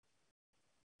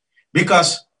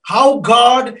 Because how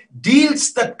God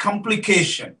deals that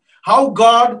complication, how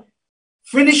God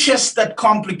finishes that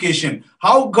complication,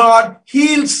 how God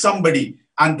heals somebody,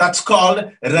 and that's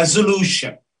called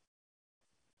resolution.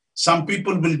 Some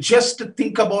people will just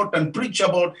think about and preach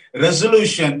about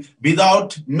resolution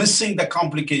without missing the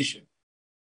complication.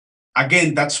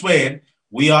 Again, that's where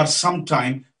we are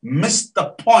sometimes miss the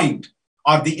point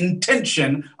or the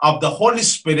intention of the Holy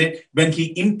Spirit when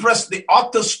he impressed the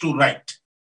authors to write.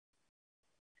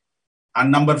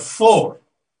 And number 4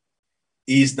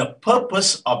 is the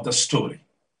purpose of the story.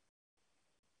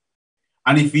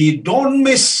 And if we don't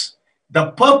miss the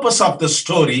purpose of the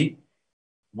story,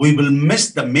 we will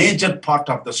miss the major part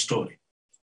of the story.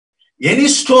 Any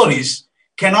stories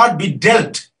cannot be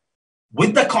dealt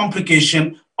with the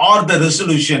complication or the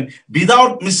resolution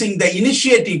without missing the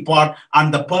initiating part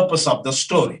and the purpose of the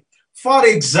story. For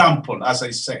example, as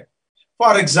I said,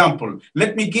 for example,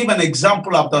 let me give an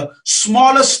example of the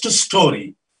smallest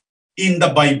story in the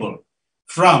Bible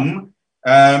from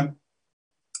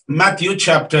Matthew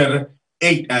chapter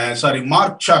 8,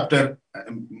 Mark chapter,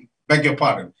 beg your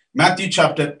pardon, Matthew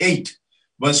chapter 8,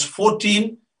 verse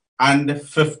 14 and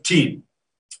 15.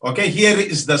 Okay, here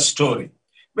is the story.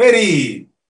 Very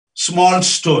small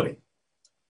story.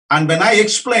 And when I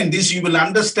explain this, you will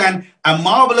understand a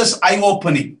marvelous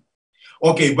eye-opening.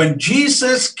 Okay, when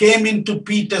Jesus came into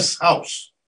Peter's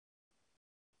house,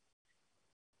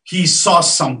 he saw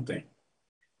something.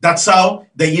 That's how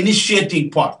the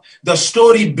initiating part, the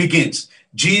story begins.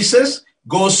 Jesus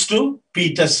goes to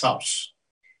Peter's house.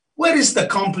 Where is the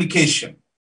complication?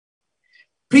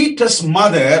 Peter's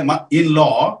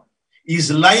mother-in-law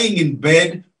is lying in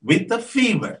bed with a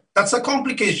fever. That's a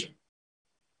complication.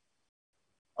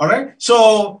 All right.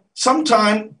 So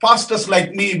sometimes pastors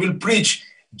like me will preach,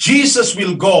 Jesus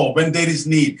will go when there is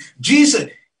need. Jesus,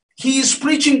 he is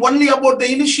preaching only about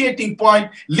the initiating point,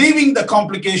 leaving the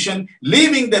complication,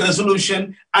 leaving the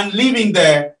resolution, and leaving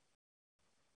the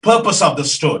purpose of the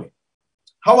story.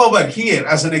 However, here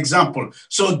as an example,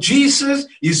 so Jesus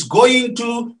is going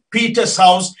to Peter's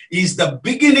house is the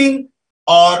beginning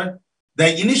or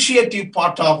the initiative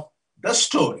part of the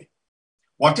story.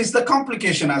 What is the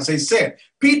complication? As I said,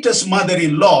 Peter's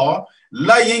mother-in-law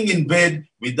lying in bed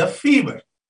with a fever.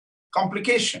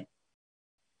 Complication.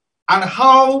 And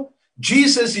how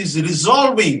Jesus is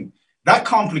resolving that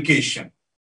complication.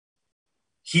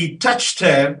 He touched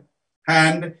her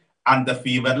hand and the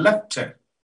fever left her.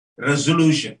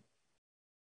 Resolution.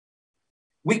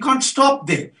 We can't stop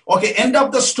there. Okay, end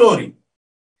of the story.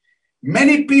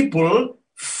 Many people,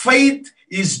 faith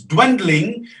is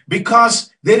dwindling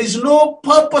because there is no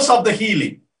purpose of the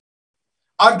healing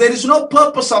or there is no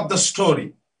purpose of the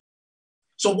story.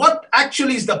 So what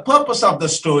actually is the purpose of the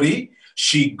story?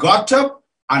 She got up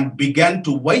and began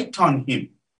to wait on him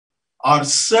or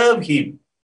serve him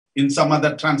in some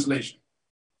other translation.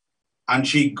 And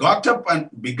she got up and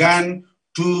began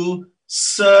to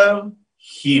serve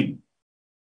him.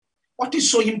 What is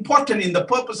so important in the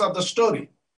purpose of the story?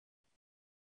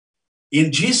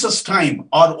 In Jesus' time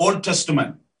or Old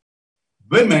Testament,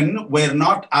 women were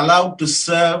not allowed to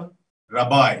serve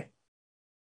rabbi.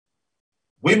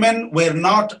 Women were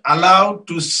not allowed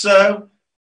to serve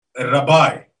a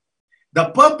rabbi. The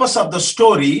purpose of the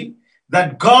story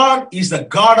that God is the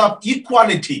God of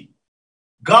equality.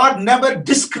 God never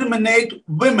discriminates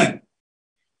women.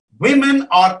 Women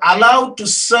are allowed to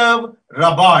serve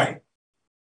rabbi.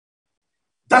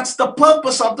 That's the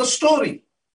purpose of the story.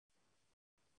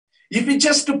 If we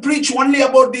just to preach only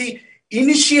about the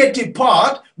initiative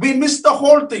part, we miss the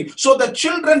whole thing. So the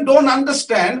children don't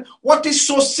understand what is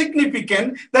so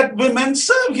significant that women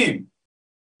serve him.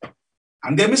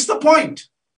 And they miss the point.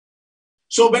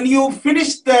 So when you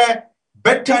finish the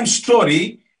bedtime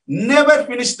story, never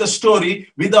finish the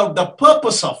story without the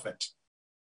purpose of it.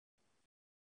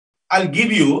 I'll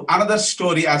give you another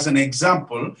story as an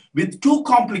example with two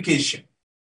complications.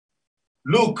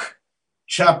 Luke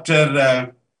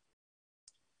chapter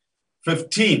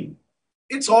 15.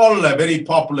 It's all a very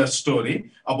popular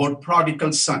story about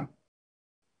prodigal son.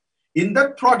 In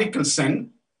that prodigal son,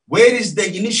 where is the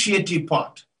initiative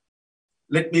part?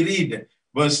 Let me read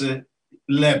verse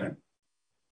 11.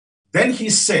 Then he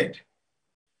said,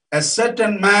 a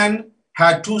certain man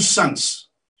had two sons,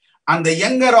 and the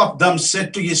younger of them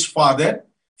said to his father,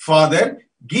 Father,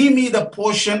 give me the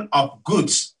portion of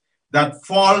goods that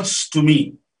falls to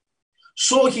me.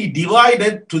 So he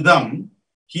divided to them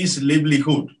his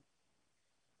livelihood.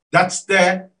 That's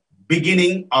the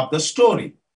beginning of the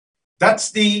story.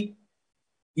 That's the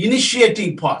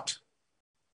initiating part.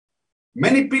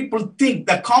 Many people think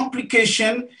the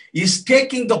complication is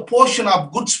taking the portion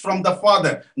of goods from the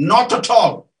father. Not at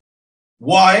all.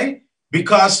 Why?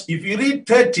 Because if you read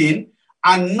 13,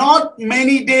 and not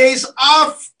many days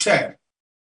after.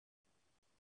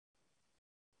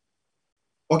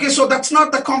 Okay, so that's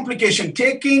not the complication.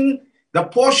 Taking the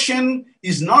portion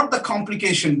is not the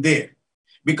complication there.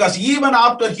 Because even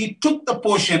after he took the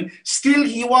portion, still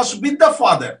he was with the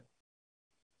father.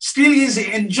 Still he is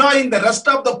enjoying the rest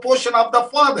of the portion of the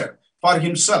father for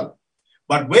himself.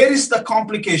 But where is the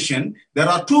complication? There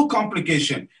are two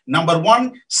complications. Number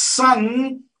one,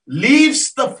 son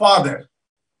leaves the father.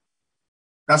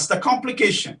 That's the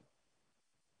complication.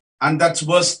 And that's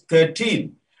verse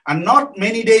 13. And not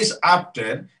many days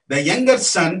after, the younger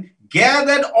son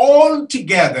gathered all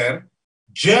together,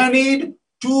 journeyed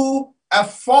to a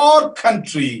far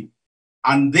country,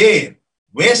 and there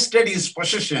wasted his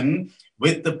possession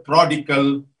with the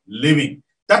prodigal living.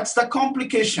 That's the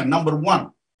complication, number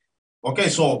one. Okay,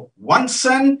 so one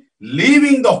son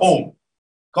leaving the home,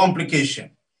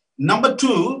 complication. Number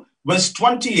two, verse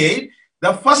 28,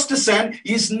 the first son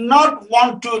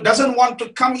doesn't want to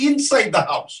come inside the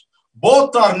house.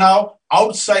 Both are now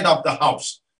outside of the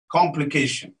house,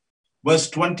 complication. Verse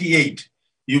 28,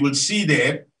 you will see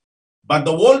there, but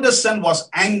the older son was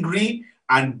angry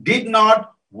and did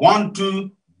not want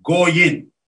to go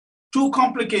in. Two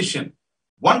complication.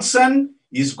 One son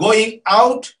is going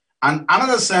out and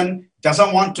another son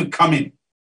doesn't want to come in.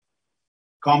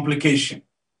 Complication.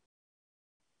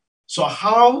 So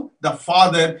how the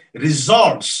father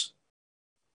resolves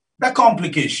the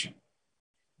complication?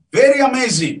 Very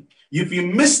amazing. If you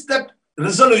miss that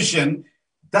resolution,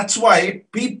 that's why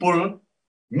people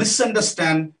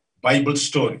misunderstand Bible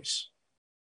stories.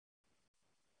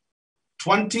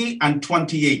 20 and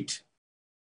 28,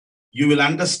 you will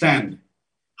understand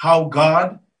how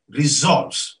God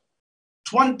resolves.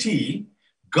 20,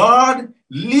 God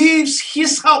leaves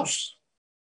his house,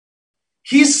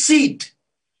 his seat,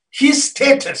 his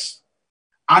status,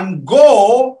 and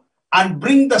go and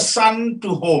bring the son to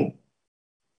home.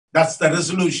 That's the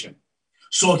resolution.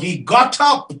 So he got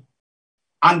up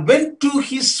and went to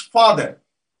his father.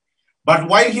 But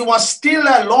while he was still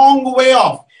a long way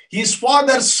off, his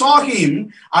father saw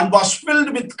him and was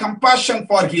filled with compassion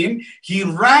for him. He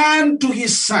ran to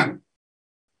his son.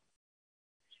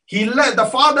 The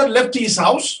father left his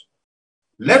house,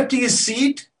 left his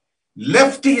seat,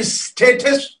 left his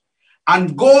status,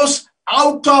 and goes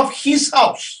out of his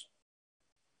house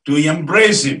to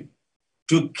embrace him,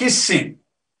 to kiss him,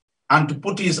 and to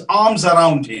put his arms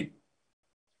around him.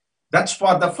 That's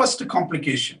for the first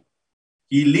complication.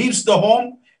 He leaves the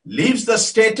home, leaves the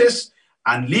status,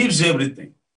 and leaves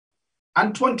everything.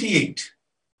 And 28,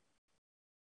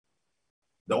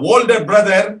 the older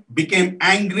brother became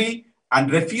angry and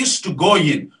refused to go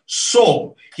in.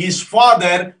 So his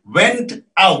father went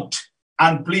out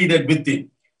and pleaded with him.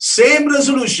 Same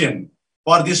resolution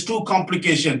for these two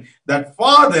complications. That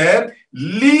father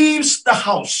leaves the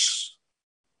house,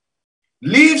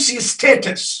 leaves his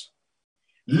status,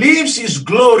 leaves his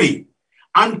glory,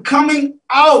 and coming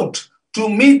out to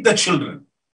meet the children.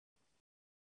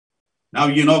 Now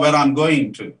you know where I'm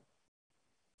going to.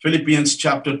 Philippians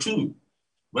chapter 2,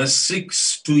 verse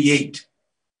 6 to 8.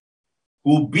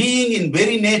 Who being in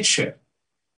very nature,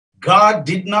 God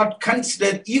did not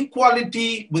consider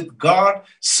equality with God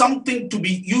something to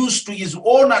be used to his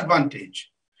own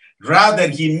advantage. Rather,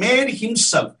 he made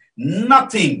himself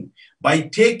nothing by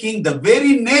taking the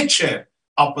very nature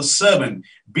of a servant,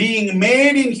 being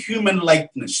made in human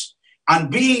likeness,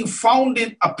 and being found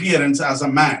in appearance as a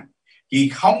man. He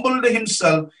humbled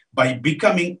himself by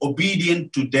becoming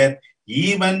obedient to death,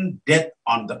 even death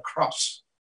on the cross.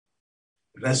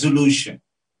 Resolution.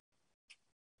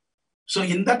 So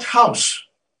in that house,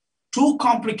 two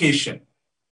complications.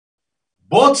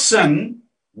 Both sons,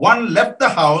 one left the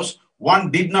house,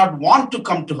 one did not want to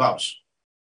come to house.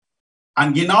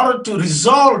 And in order to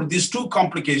resolve these two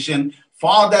complications,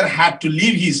 father had to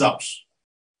leave his house,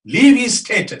 leave his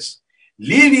status,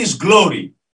 leave his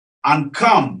glory, and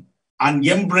come and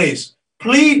embrace,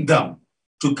 plead them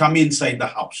to come inside the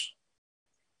house.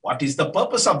 What is the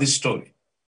purpose of this story?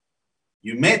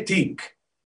 You may think,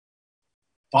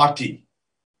 party.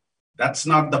 That's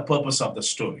not the purpose of the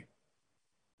story.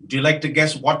 Would you like to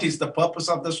guess what is the purpose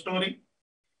of the story?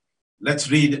 Let's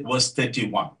read verse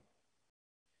 31.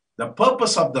 The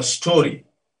purpose of the story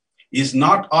is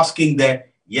not asking the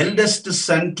eldest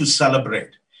son to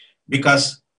celebrate,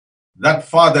 because that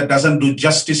father doesn't do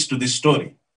justice to this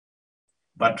story.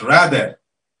 But rather,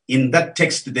 in that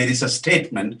text, there is a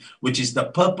statement which is the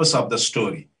purpose of the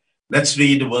story. Let's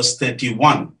read verse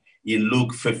 31 in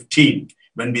Luke 15,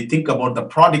 when we think about the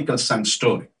prodigal son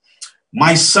story.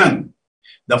 My son,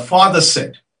 the father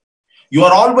said, you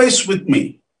are always with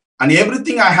me, and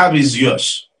everything I have is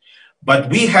yours. But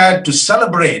we had to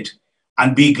celebrate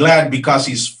and be glad because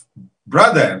his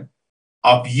brother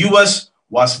of yours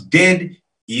was dead,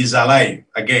 he is alive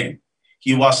again.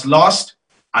 He was lost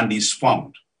and is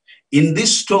found. In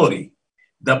this story,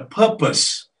 the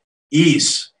purpose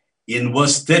is in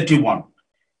verse 31.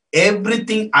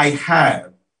 Everything I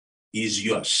have is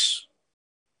yours.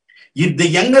 If the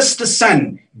youngest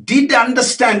son did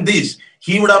understand this,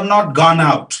 he would have not gone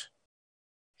out.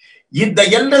 If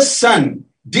the eldest son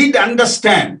did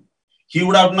understand, he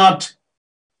would have not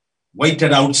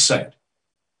waited outside.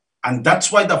 And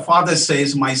that's why the Father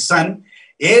says, my son,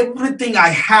 everything I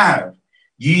have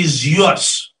is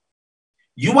yours.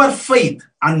 Your faith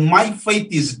and my faith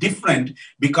is different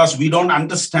because we don't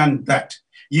understand that.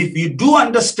 If you do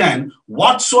understand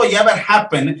whatsoever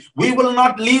happened, we will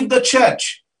not leave the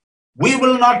church. We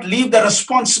will not leave the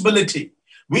responsibility.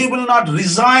 We will not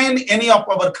resign any of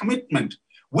our commitment.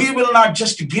 We will not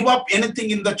just give up anything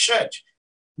in the church.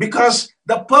 Because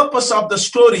the purpose of the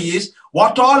story is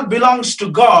what all belongs to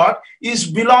God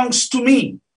belongs to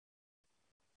me.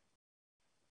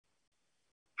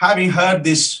 Having heard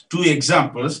these two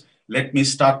examples, let me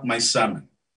start my sermon.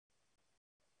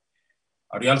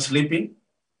 Are you all sleeping?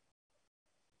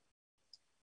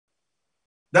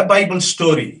 The Bible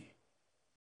story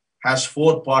has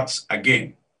 4 parts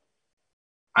again,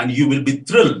 and you will be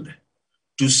thrilled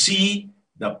to see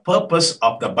the purpose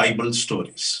of the Bible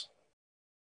stories.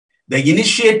 The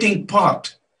initiating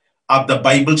part of the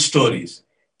Bible stories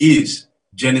is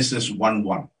Genesis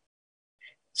 1:1.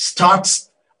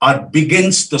 Starts or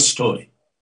begins the story.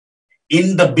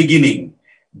 In the beginning,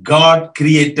 God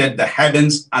created the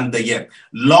heavens and the earth.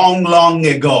 Long, long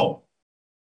ago,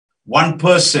 one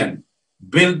person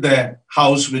built the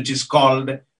house which is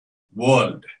called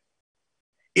world.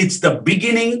 It's the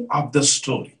beginning of the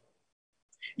story.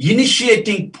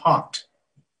 Initiating part.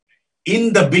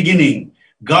 In the beginning,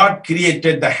 God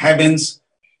created the heavens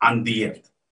and the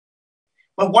earth.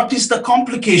 But what is the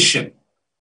complication?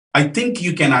 I think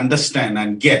you can understand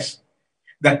and guess.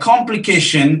 The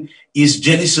complication is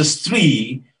Genesis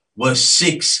 3, verse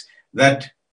 6,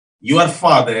 that your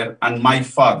father and my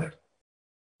father,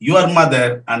 your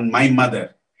mother and my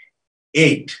mother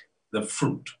ate the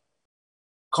fruit.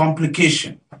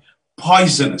 Complication,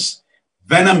 poisonous,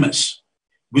 venomous,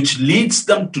 which leads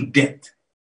them to death.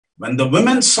 When the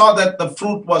women saw that the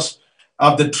fruit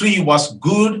of the tree was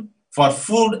good for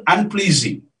food and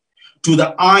pleasing to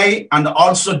the eye and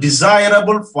also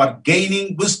desirable for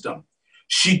gaining wisdom,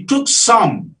 she took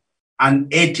some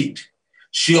and ate it.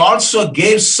 She also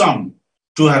gave some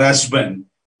to her husband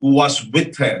who was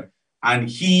with her, and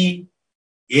he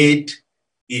ate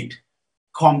it.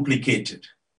 Complicated.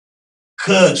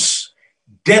 Curse.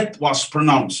 Death was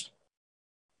pronounced.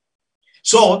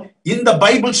 So in the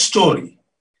Bible story,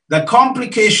 the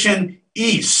complication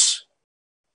is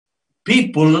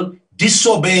people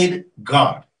disobeyed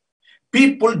God.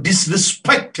 People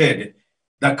disrespected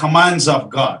the commands of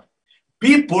God.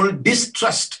 People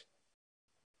distrust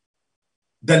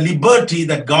the liberty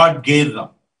that God gave them.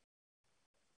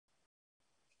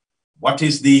 What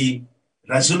is the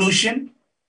resolution?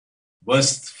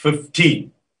 Verse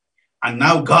 15. And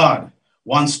now God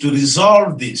wants to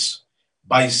resolve this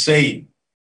by saying,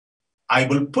 I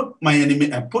will put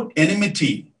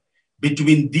enmity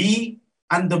between thee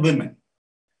and the women,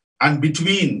 and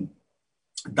between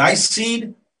thy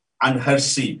seed and her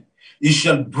seed. He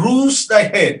shall bruise thy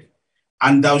head,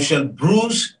 and thou shalt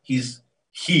bruise his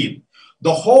heel.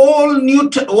 The whole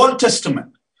Old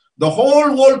Testament,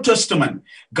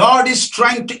 God is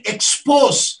trying to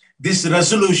expose this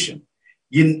resolution.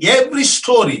 In every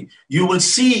story, you will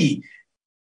see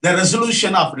the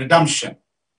resolution of redemption.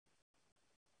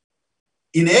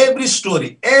 In every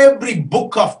story, every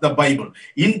book of the Bible,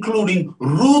 including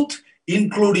Ruth,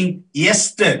 including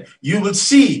Esther, you will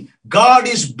see God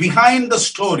is behind the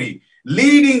story,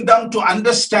 leading them to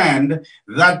understand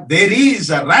that there is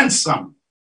a ransom.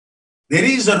 There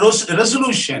is a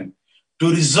resolution to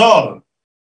resolve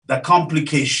the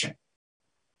complication.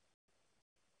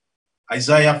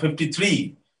 Isaiah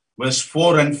 53, verse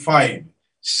 4 and 5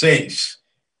 says,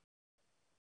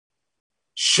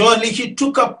 surely he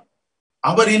took up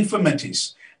our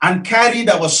infirmities and carried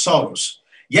our sorrows.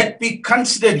 Yet we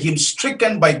considered him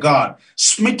stricken by God,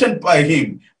 smitten by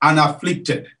him, and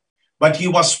afflicted. But he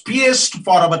was pierced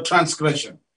for our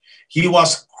transgression. He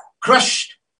was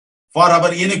crushed for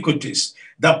our iniquities.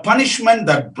 The punishment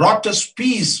that brought us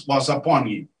peace was upon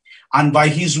him. And by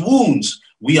his wounds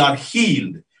we are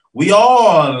healed. We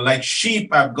all, like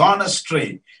sheep, have gone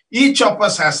astray. Each of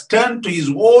us has turned to his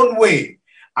own way,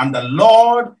 and the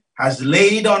Lord has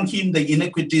laid on him the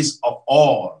iniquities of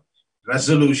all.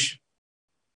 Resolution.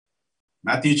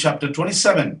 Matthew chapter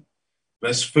 27,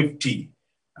 verse 50.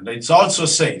 And it also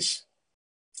says,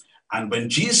 and when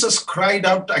Jesus cried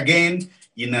out again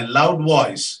in a loud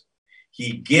voice,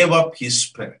 he gave up his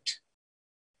spirit.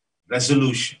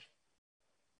 Resolution.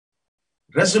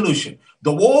 Resolution.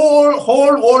 The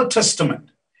whole Old Testament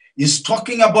is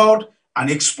talking about and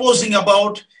exposing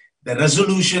about the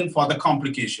resolution for the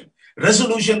complication.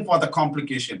 Resolution for the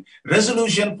complication.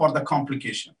 Resolution for the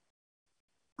complication.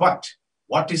 But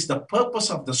what is the purpose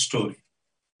of the story?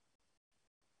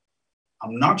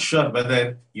 I'm not sure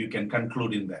whether you can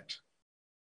conclude in that,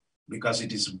 because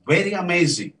it is very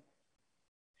amazing.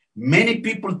 Many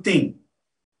people think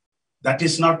that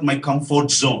is not my comfort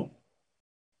zone.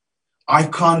 I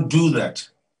can't do that.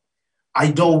 I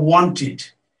don't want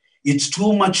it. It's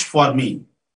too much for me.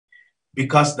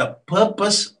 Because the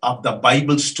purpose of the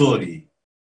Bible story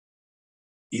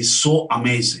is so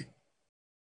amazing.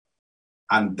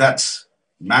 And that's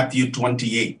Matthew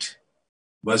 28,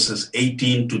 verses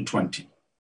 18 to 20.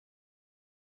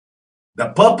 The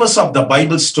purpose of the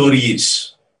Bible story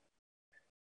is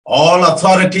all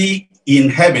authority in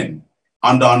heaven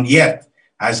and on earth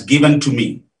has given to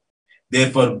me.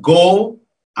 Therefore, go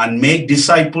and make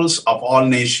disciples of all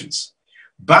nations,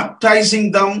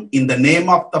 baptizing them in the name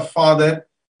of the Father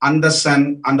and the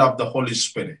Son and of the Holy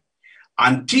Spirit,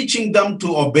 and teaching them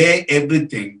to obey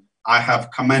everything I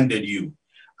have commanded you.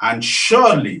 And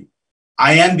surely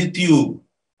I am with you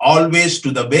always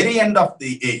to the very end of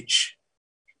the age.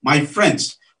 My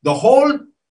friends, the whole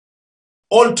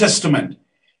Old Testament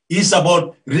is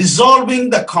about resolving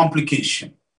the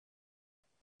complication.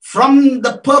 From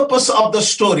the purpose of the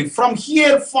story, from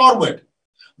here forward,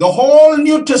 the whole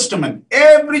New Testament,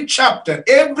 every chapter,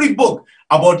 every book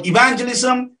about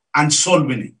evangelism and soul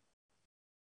winning.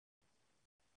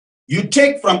 You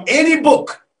take from any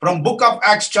book, from book of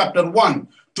Acts chapter 1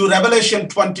 to Revelation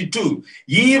 22,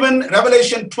 even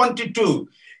Revelation 22,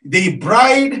 the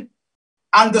bride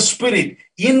and the Spirit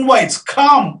invites,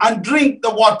 come and drink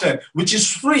the water, which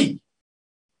is free.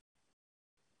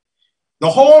 The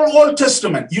whole Old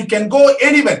Testament, you can go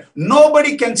anywhere.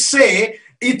 Nobody can say,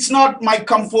 it's not my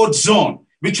comfort zone,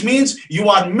 which means you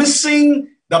are missing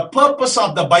the purpose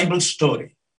of the Bible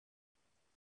story.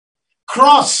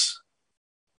 Cross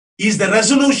is the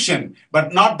resolution,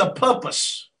 but not the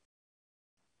purpose.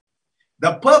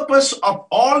 The purpose of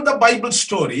all the Bible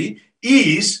story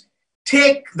is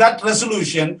take that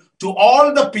resolution to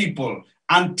all the people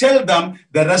and tell them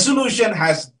the resolution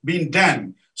has been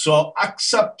done. So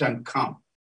accept and come,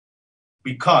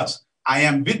 because I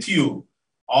am with you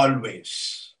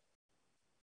always.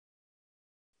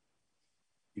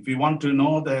 If you want to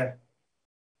know the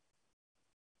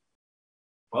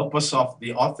purpose of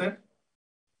the author,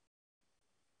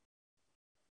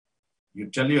 you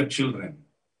tell your children,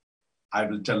 I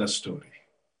will tell a story.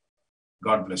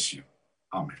 God bless you.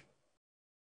 Amen.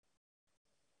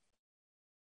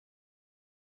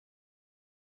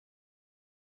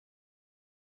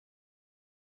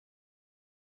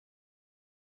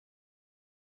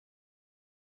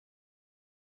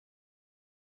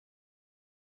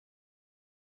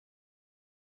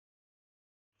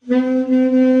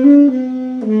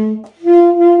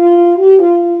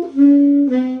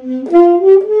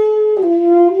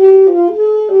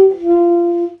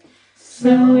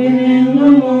 Sowing in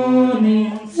the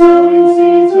morning, sowing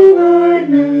seeds for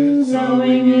gladness,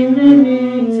 sowing in the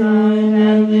noontime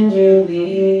and the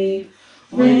dewy,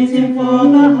 waiting for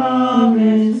the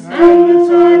harvest and the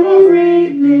time of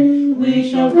reaping. We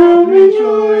shall come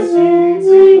rejoicing,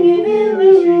 singing in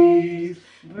the sheaves,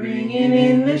 bringing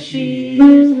in the sheaves,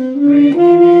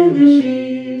 bringing in the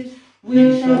sheaves.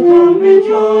 We shall come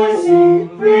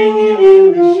rejoicing, bringing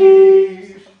in the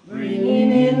sheaves,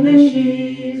 bringing in the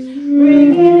sheaves,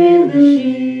 bringing in the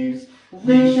sheaves.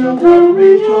 We shall come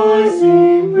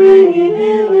rejoicing, bringing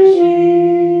in the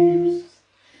sheaves.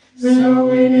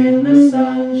 Sowing in the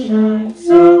sunshine,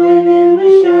 sowing in the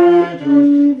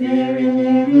shadows, bearing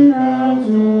in clouds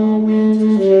or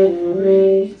winter's gentle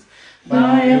rays.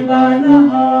 By and by the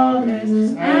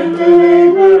harvest and the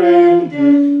labor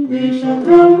ended, we shall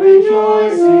come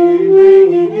rejoicing,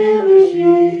 bringing in the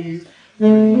sheaves,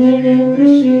 bringing in the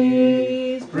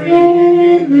sheaves, bringing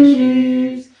in the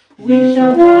sheaves. We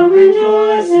shall come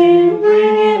rejoicing,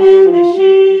 bringing in the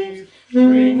sheaves,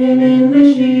 bringing in the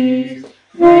sheaves,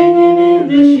 bringing in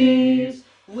the sheaves.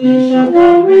 We shall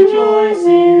come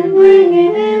rejoicing,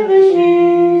 bringing in the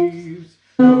sheaves.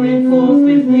 Going forth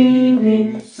with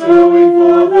weeping, sowing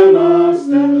for the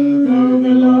Master, though the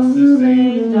lost is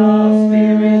saved, our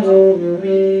spirit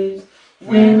overraised.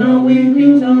 When our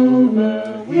weeping's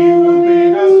over, we will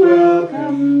bid us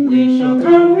welcome. We shall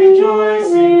come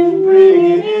rejoicing,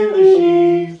 bringing in the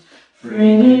sheaves,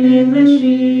 bringing in the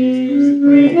sheaves,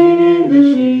 bringing in the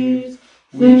sheaves.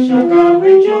 We shall come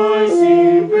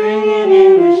rejoicing, bringing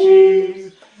in the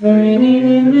sheaves, bringing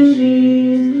in the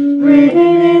sheaves,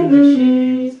 bringing in the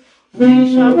sheaves.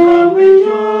 We shall come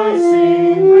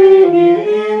rejoicing, bringing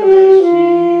in the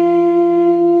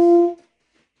sheaves.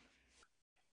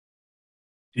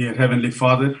 Dear Heavenly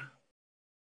Father,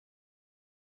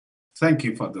 thank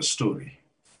you for the story.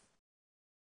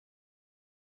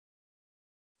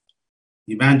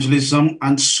 evangelism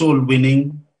and soul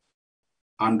winning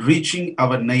and reaching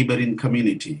our neighboring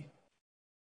community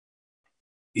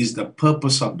is the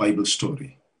purpose of Bible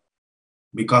story,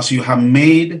 because you have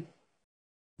made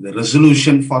the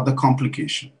resolution for the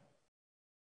complication.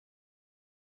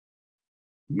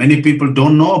 Many people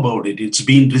don't know about it. It's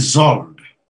been resolved.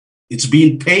 It's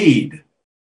been paid.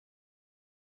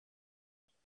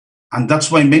 And that's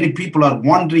why many people are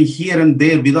wandering here and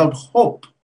there without hope.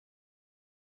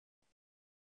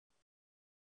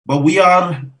 But we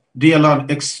are, dear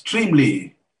Lord,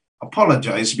 extremely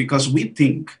apologize because we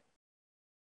think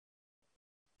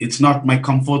it's not my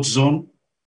comfort zone.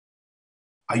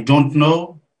 I don't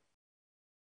know.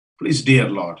 Please, dear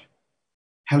Lord,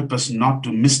 help us not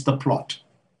to miss the plot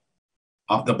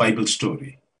of the Bible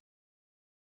story.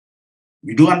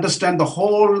 We do understand the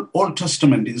whole Old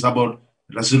Testament is about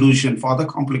resolution for the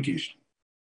complication.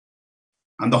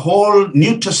 And the whole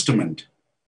New Testament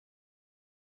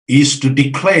is to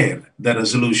declare the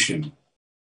resolution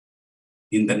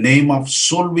in the name of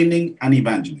soul winning and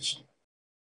evangelism.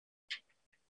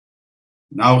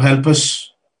 Now help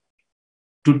us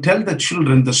to tell the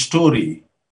children the story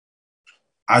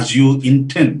as you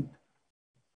intend.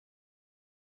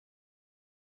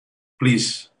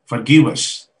 Please forgive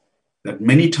us that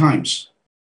many times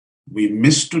we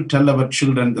miss to tell our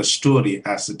children the story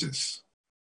as it is.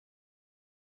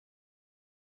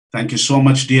 Thank you so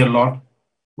much, dear Lord,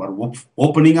 for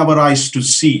opening our eyes to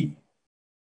see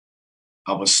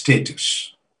our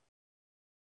status.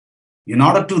 In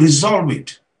order to resolve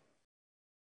it,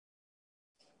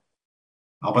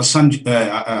 our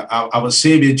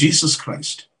Savior Jesus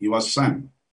Christ, your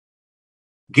Son,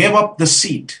 gave up the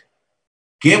seat,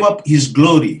 gave up his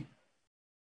glory,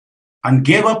 and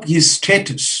gave up his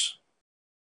status,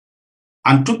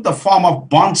 and took the form of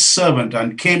bond servant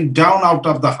and came down out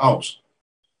of the house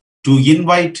to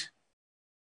invite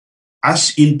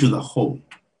us into the home.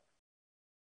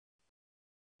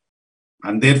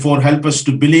 And therefore help us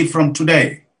to believe from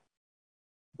today,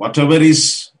 whatever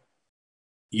is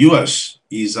yours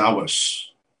is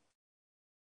ours.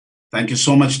 Thank you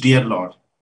so much, dear Lord.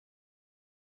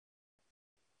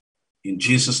 In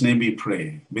Jesus' name we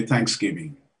pray with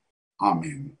thanksgiving.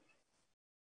 Amen.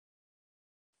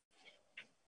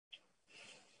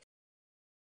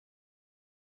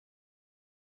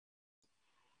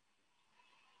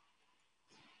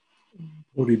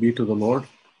 Glory be to the Lord.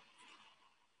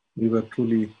 We were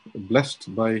truly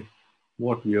blessed by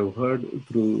what we have heard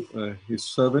through his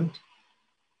servant.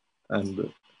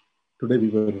 And today we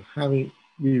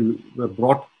were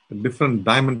brought a different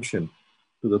dimension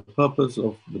to the purpose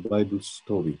of the Bible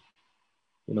story.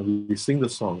 You know, we sing the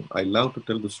song, I love to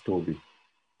tell the story,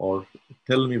 or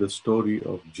tell me the story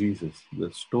of Jesus.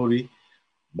 The story,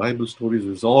 Bible stories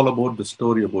is all about the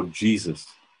story about Jesus.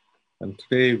 And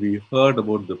today we heard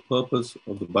about the purpose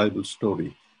of the Bible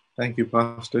story. Thank you,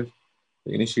 Pastor.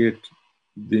 The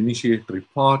initiatory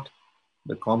part,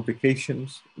 the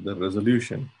complications, the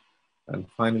resolution, and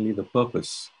finally the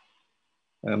purpose.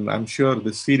 And I'm sure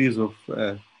the series of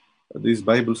these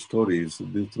Bible stories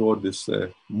throughout this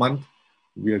month,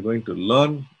 we are going to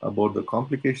learn about the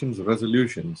complications,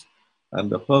 resolutions, and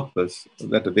the purpose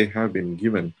that they have been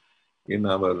given in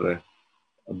our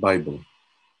Bible.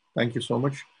 Thank you so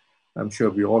much. I'm sure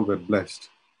we all were blessed.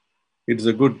 It's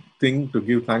a good thing to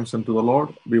give thanks unto the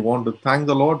Lord. We want to thank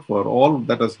the Lord for all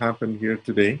that has happened here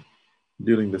today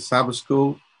during the Sabbath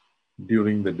school,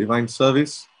 during the divine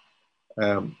service.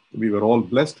 We were all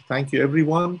blessed. Thank you,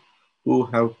 everyone who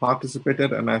have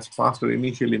participated. And as Pastor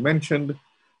initially mentioned,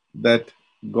 that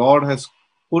God has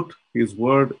put his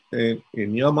word in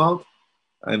your mouth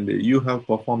and you have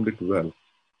performed it well.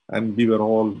 And we were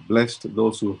all blessed,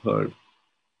 those who heard.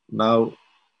 Now,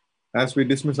 as we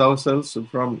dismiss ourselves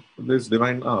from this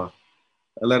divine hour,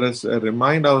 let us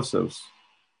remind ourselves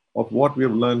of what we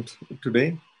have learned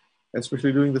today,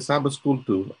 especially during the Sabbath school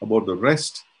too, about the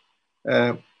rest,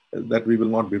 that we will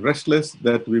not be restless,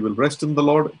 that we will rest in the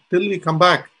Lord till we come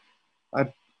back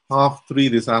at 3:30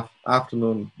 this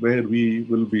afternoon, where we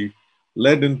will be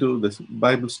led into this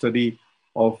Bible study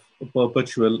of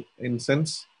perpetual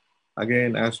incense,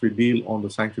 again as we deal on the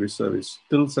sanctuary service.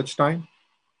 Till such time,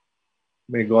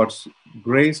 may God's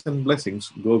grace and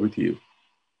blessings go with you.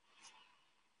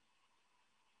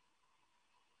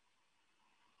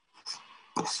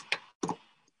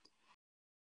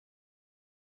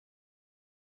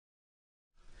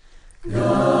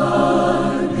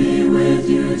 God be with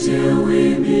you till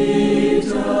we meet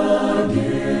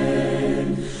again.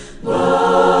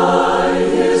 By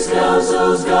his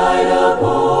counsels guide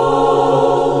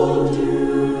uphold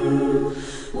you.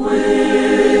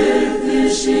 With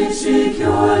his sheep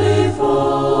securely fall.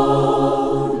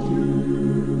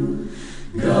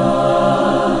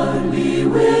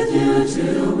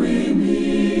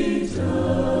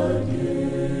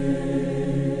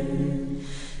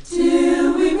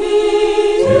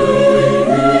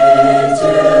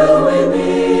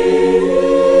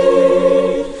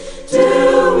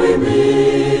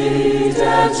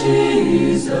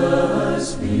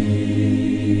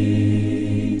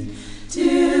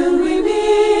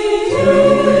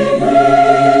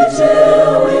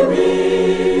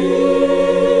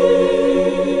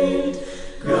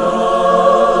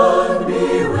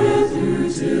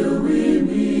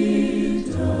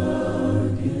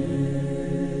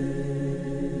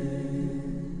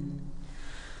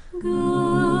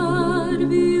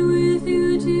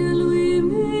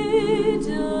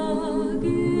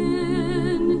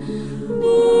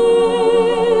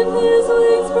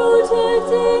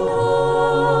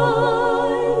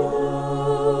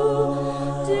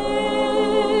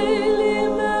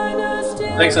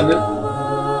 Thanks, Anil.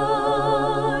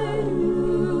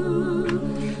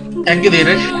 Thank you,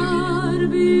 Dheeraj.